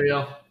wheel. Spin that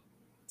wheel.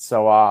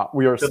 So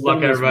we are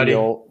spinning this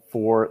wheel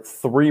for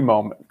 3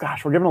 moments.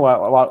 Gosh, we're giving a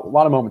lot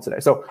of moments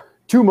today. So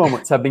 2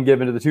 moments have been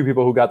given to the 2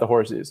 people who got the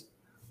horses.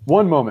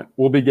 1 moment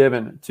will be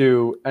given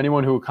to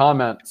anyone who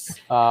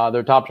comments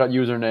their Top Shot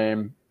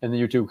username in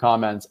the YouTube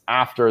comments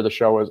after the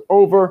show is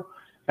over.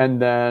 And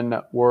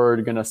then we're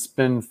going to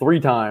spin 3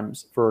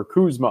 times for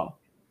Kuzma,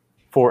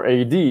 for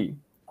AD,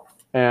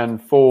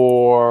 and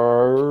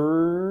for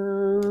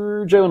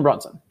Jalen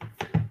Brunson.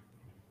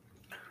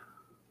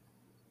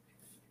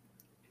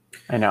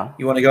 I know.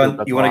 You want to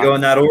go? You want to go in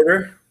that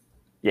order?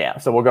 Yeah.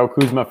 So we'll go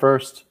Kuzma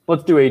first.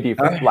 Let's do AD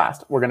first.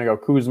 Last. We're going to go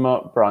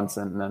Kuzma,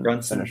 Brunson, and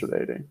then finish with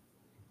AD.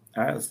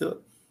 All right, let's do it.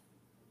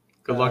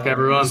 Good luck,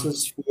 everyone. This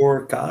is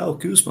for Kyle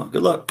Kuzma.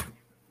 Good luck.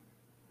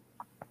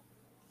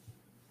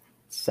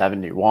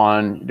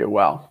 71. You do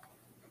well.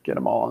 Get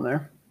them all in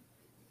there.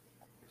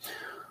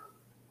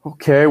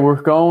 Okay,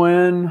 we're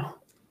going.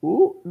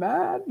 Ooh,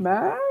 Mad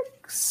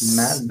Max.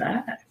 Mad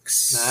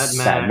Max.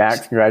 Mad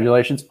Max.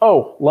 Congratulations.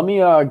 Oh, let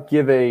me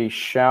give a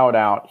shout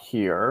out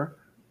here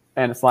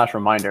and a /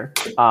 reminder.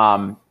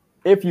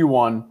 If you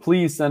won,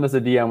 please send us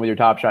a DM with your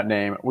Top Shot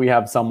name. We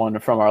have someone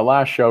from our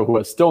last show who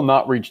has still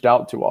not reached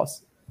out to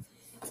us.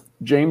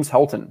 James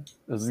Helton.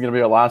 This is going to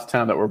be our last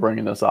time that we're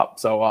bringing this up.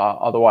 So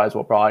otherwise,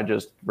 we'll probably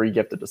just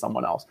re-gift it to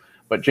someone else.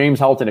 But James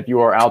Helton, if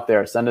you are out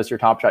there, send us your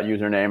Top Shot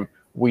username.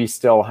 We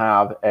still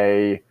have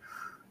a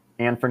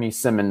Anthony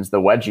Simmons, the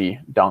wedgie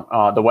dunk,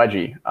 the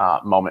wedgie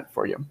moment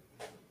for you?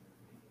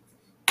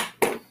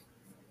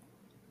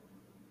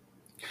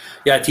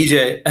 Yeah,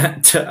 TJ,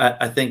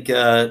 I think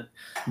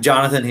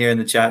Jonathan here in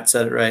the chat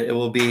said it right. It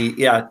will be,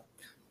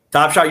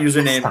 Top Shot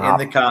username in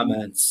the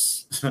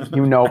comments.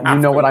 You know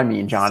what I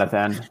mean,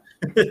 Jonathan.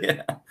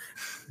 Yeah.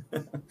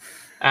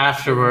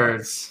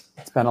 Afterwards.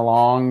 It's been a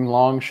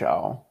long show.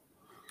 All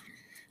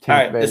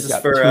right, this is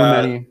for too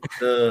many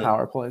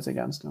power plays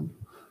against him.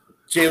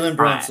 Jalen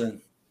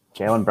Brunson.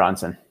 Jalen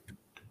Brunson.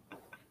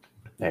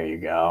 There you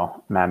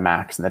go. Mad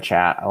Max in the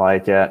chat. I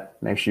like it.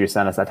 Make sure you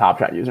send us that Top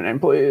Shot username,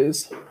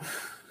 please.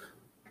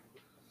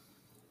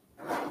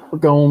 We're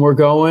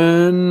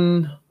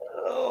going.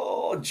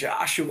 Oh,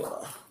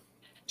 Joshua.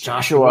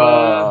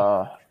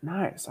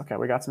 Nice. Okay,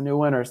 we got some new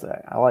winners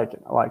today. I like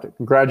it.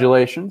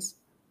 Congratulations.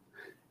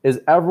 Is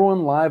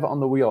everyone live on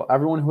the wheel?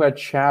 Everyone who had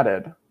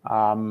chatted.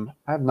 I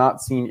have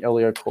not seen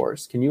Ilya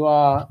Course. Can you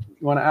want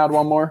to add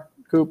one more,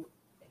 Coop?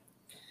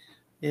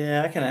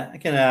 Yeah, I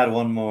can add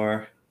one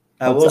more.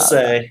 I will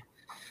say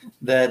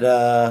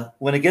that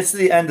when it gets to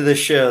the end of the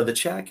show, the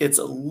chat gets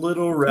a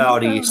little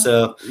rowdy.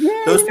 So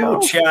those people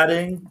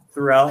chatting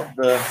throughout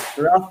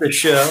the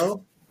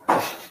show,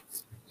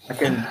 I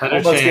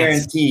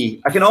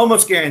can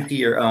almost guarantee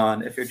you're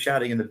on if you're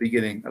chatting in the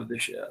beginning of the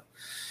show.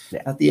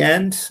 Yeah. At the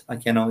end, I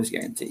can't always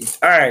guarantee.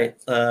 All right,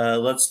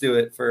 let's do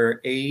it for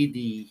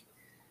AD.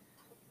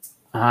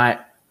 All right.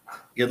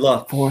 Good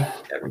luck.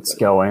 Let's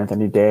go,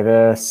 Anthony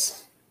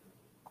Davis.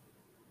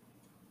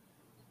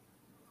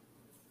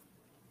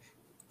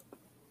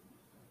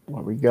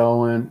 Where are we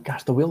going?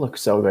 Gosh, the wheel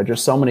looks so good.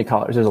 There's so many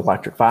colors. There's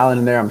electric violet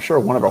in there. I'm sure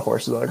one of our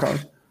horses are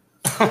colors.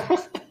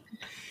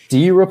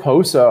 D.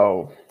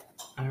 Raposo.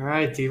 All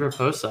right, D.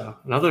 Raposo.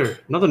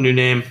 Another new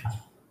name.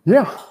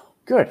 Yeah,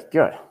 good.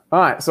 All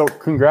right, so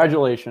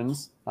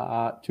congratulations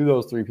to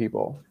those three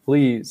people.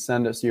 Please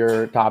send us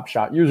your Top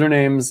Shot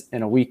usernames.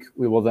 In a week,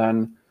 we will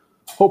then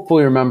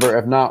hopefully remember.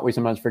 If not, we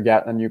sometimes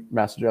forget, then you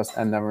message us,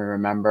 and then we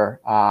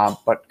remember.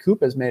 But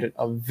Coop has made it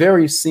a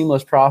very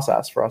seamless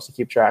process for us to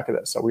keep track of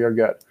this, so we are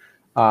good.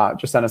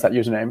 Just send us that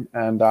username,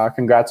 and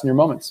congrats on your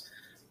moments.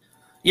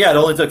 Yeah, it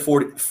only took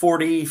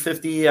 40,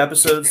 50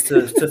 episodes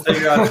to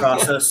figure out a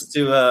process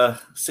to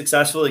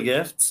successfully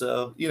gift.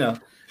 So,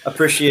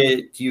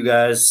 appreciate you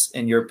guys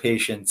and your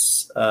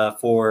patience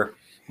for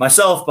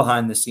myself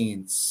behind the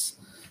scenes.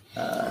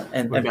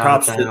 And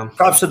props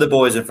to the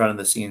boys in front of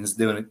the scenes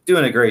doing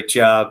a great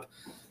job.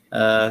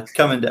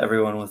 Coming to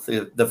everyone with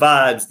the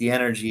vibes, the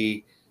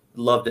energy.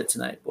 Loved it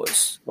tonight,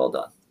 boys. Well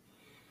done.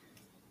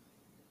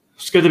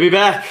 It's good to be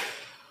back.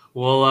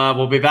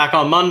 We'll be back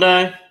on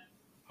Monday.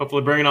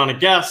 Hopefully bringing on a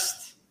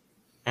guest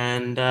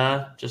and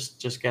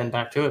just getting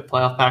back to it.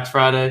 Playoff Packs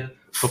Friday.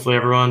 Hopefully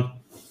everyone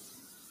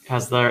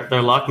has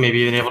their luck, maybe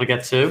even able to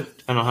get two,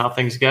 depending on how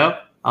things go.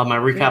 I'll have my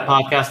recap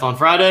podcast on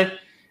Friday.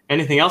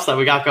 Anything else that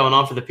we got going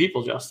on for the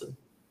people, Justin?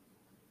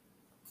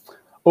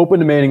 Open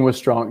to mating was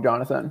strong,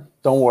 Jonathan.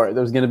 Don't worry.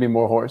 There's going to be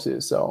more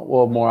horses, so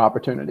we'll have more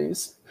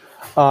opportunities.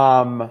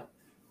 No,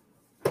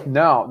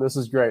 this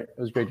is great. It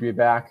was great to be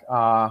back.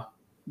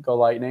 Go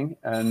Lightning.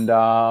 And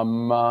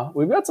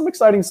we've got some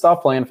exciting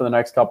stuff planned for the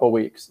next couple of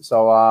weeks.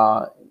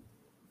 So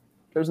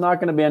there's not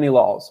going to be any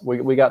lulls.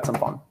 We got some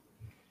fun.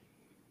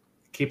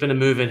 Keeping it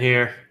moving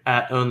here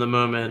at Own the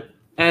Moment.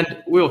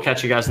 And we will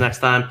catch you guys next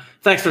time.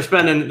 Thanks for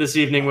spending this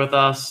evening with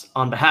us.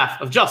 On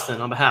behalf of Justin,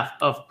 on behalf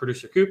of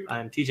producer Coop, I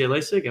am TJ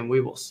Lasig, and we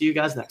will see you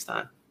guys next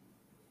time.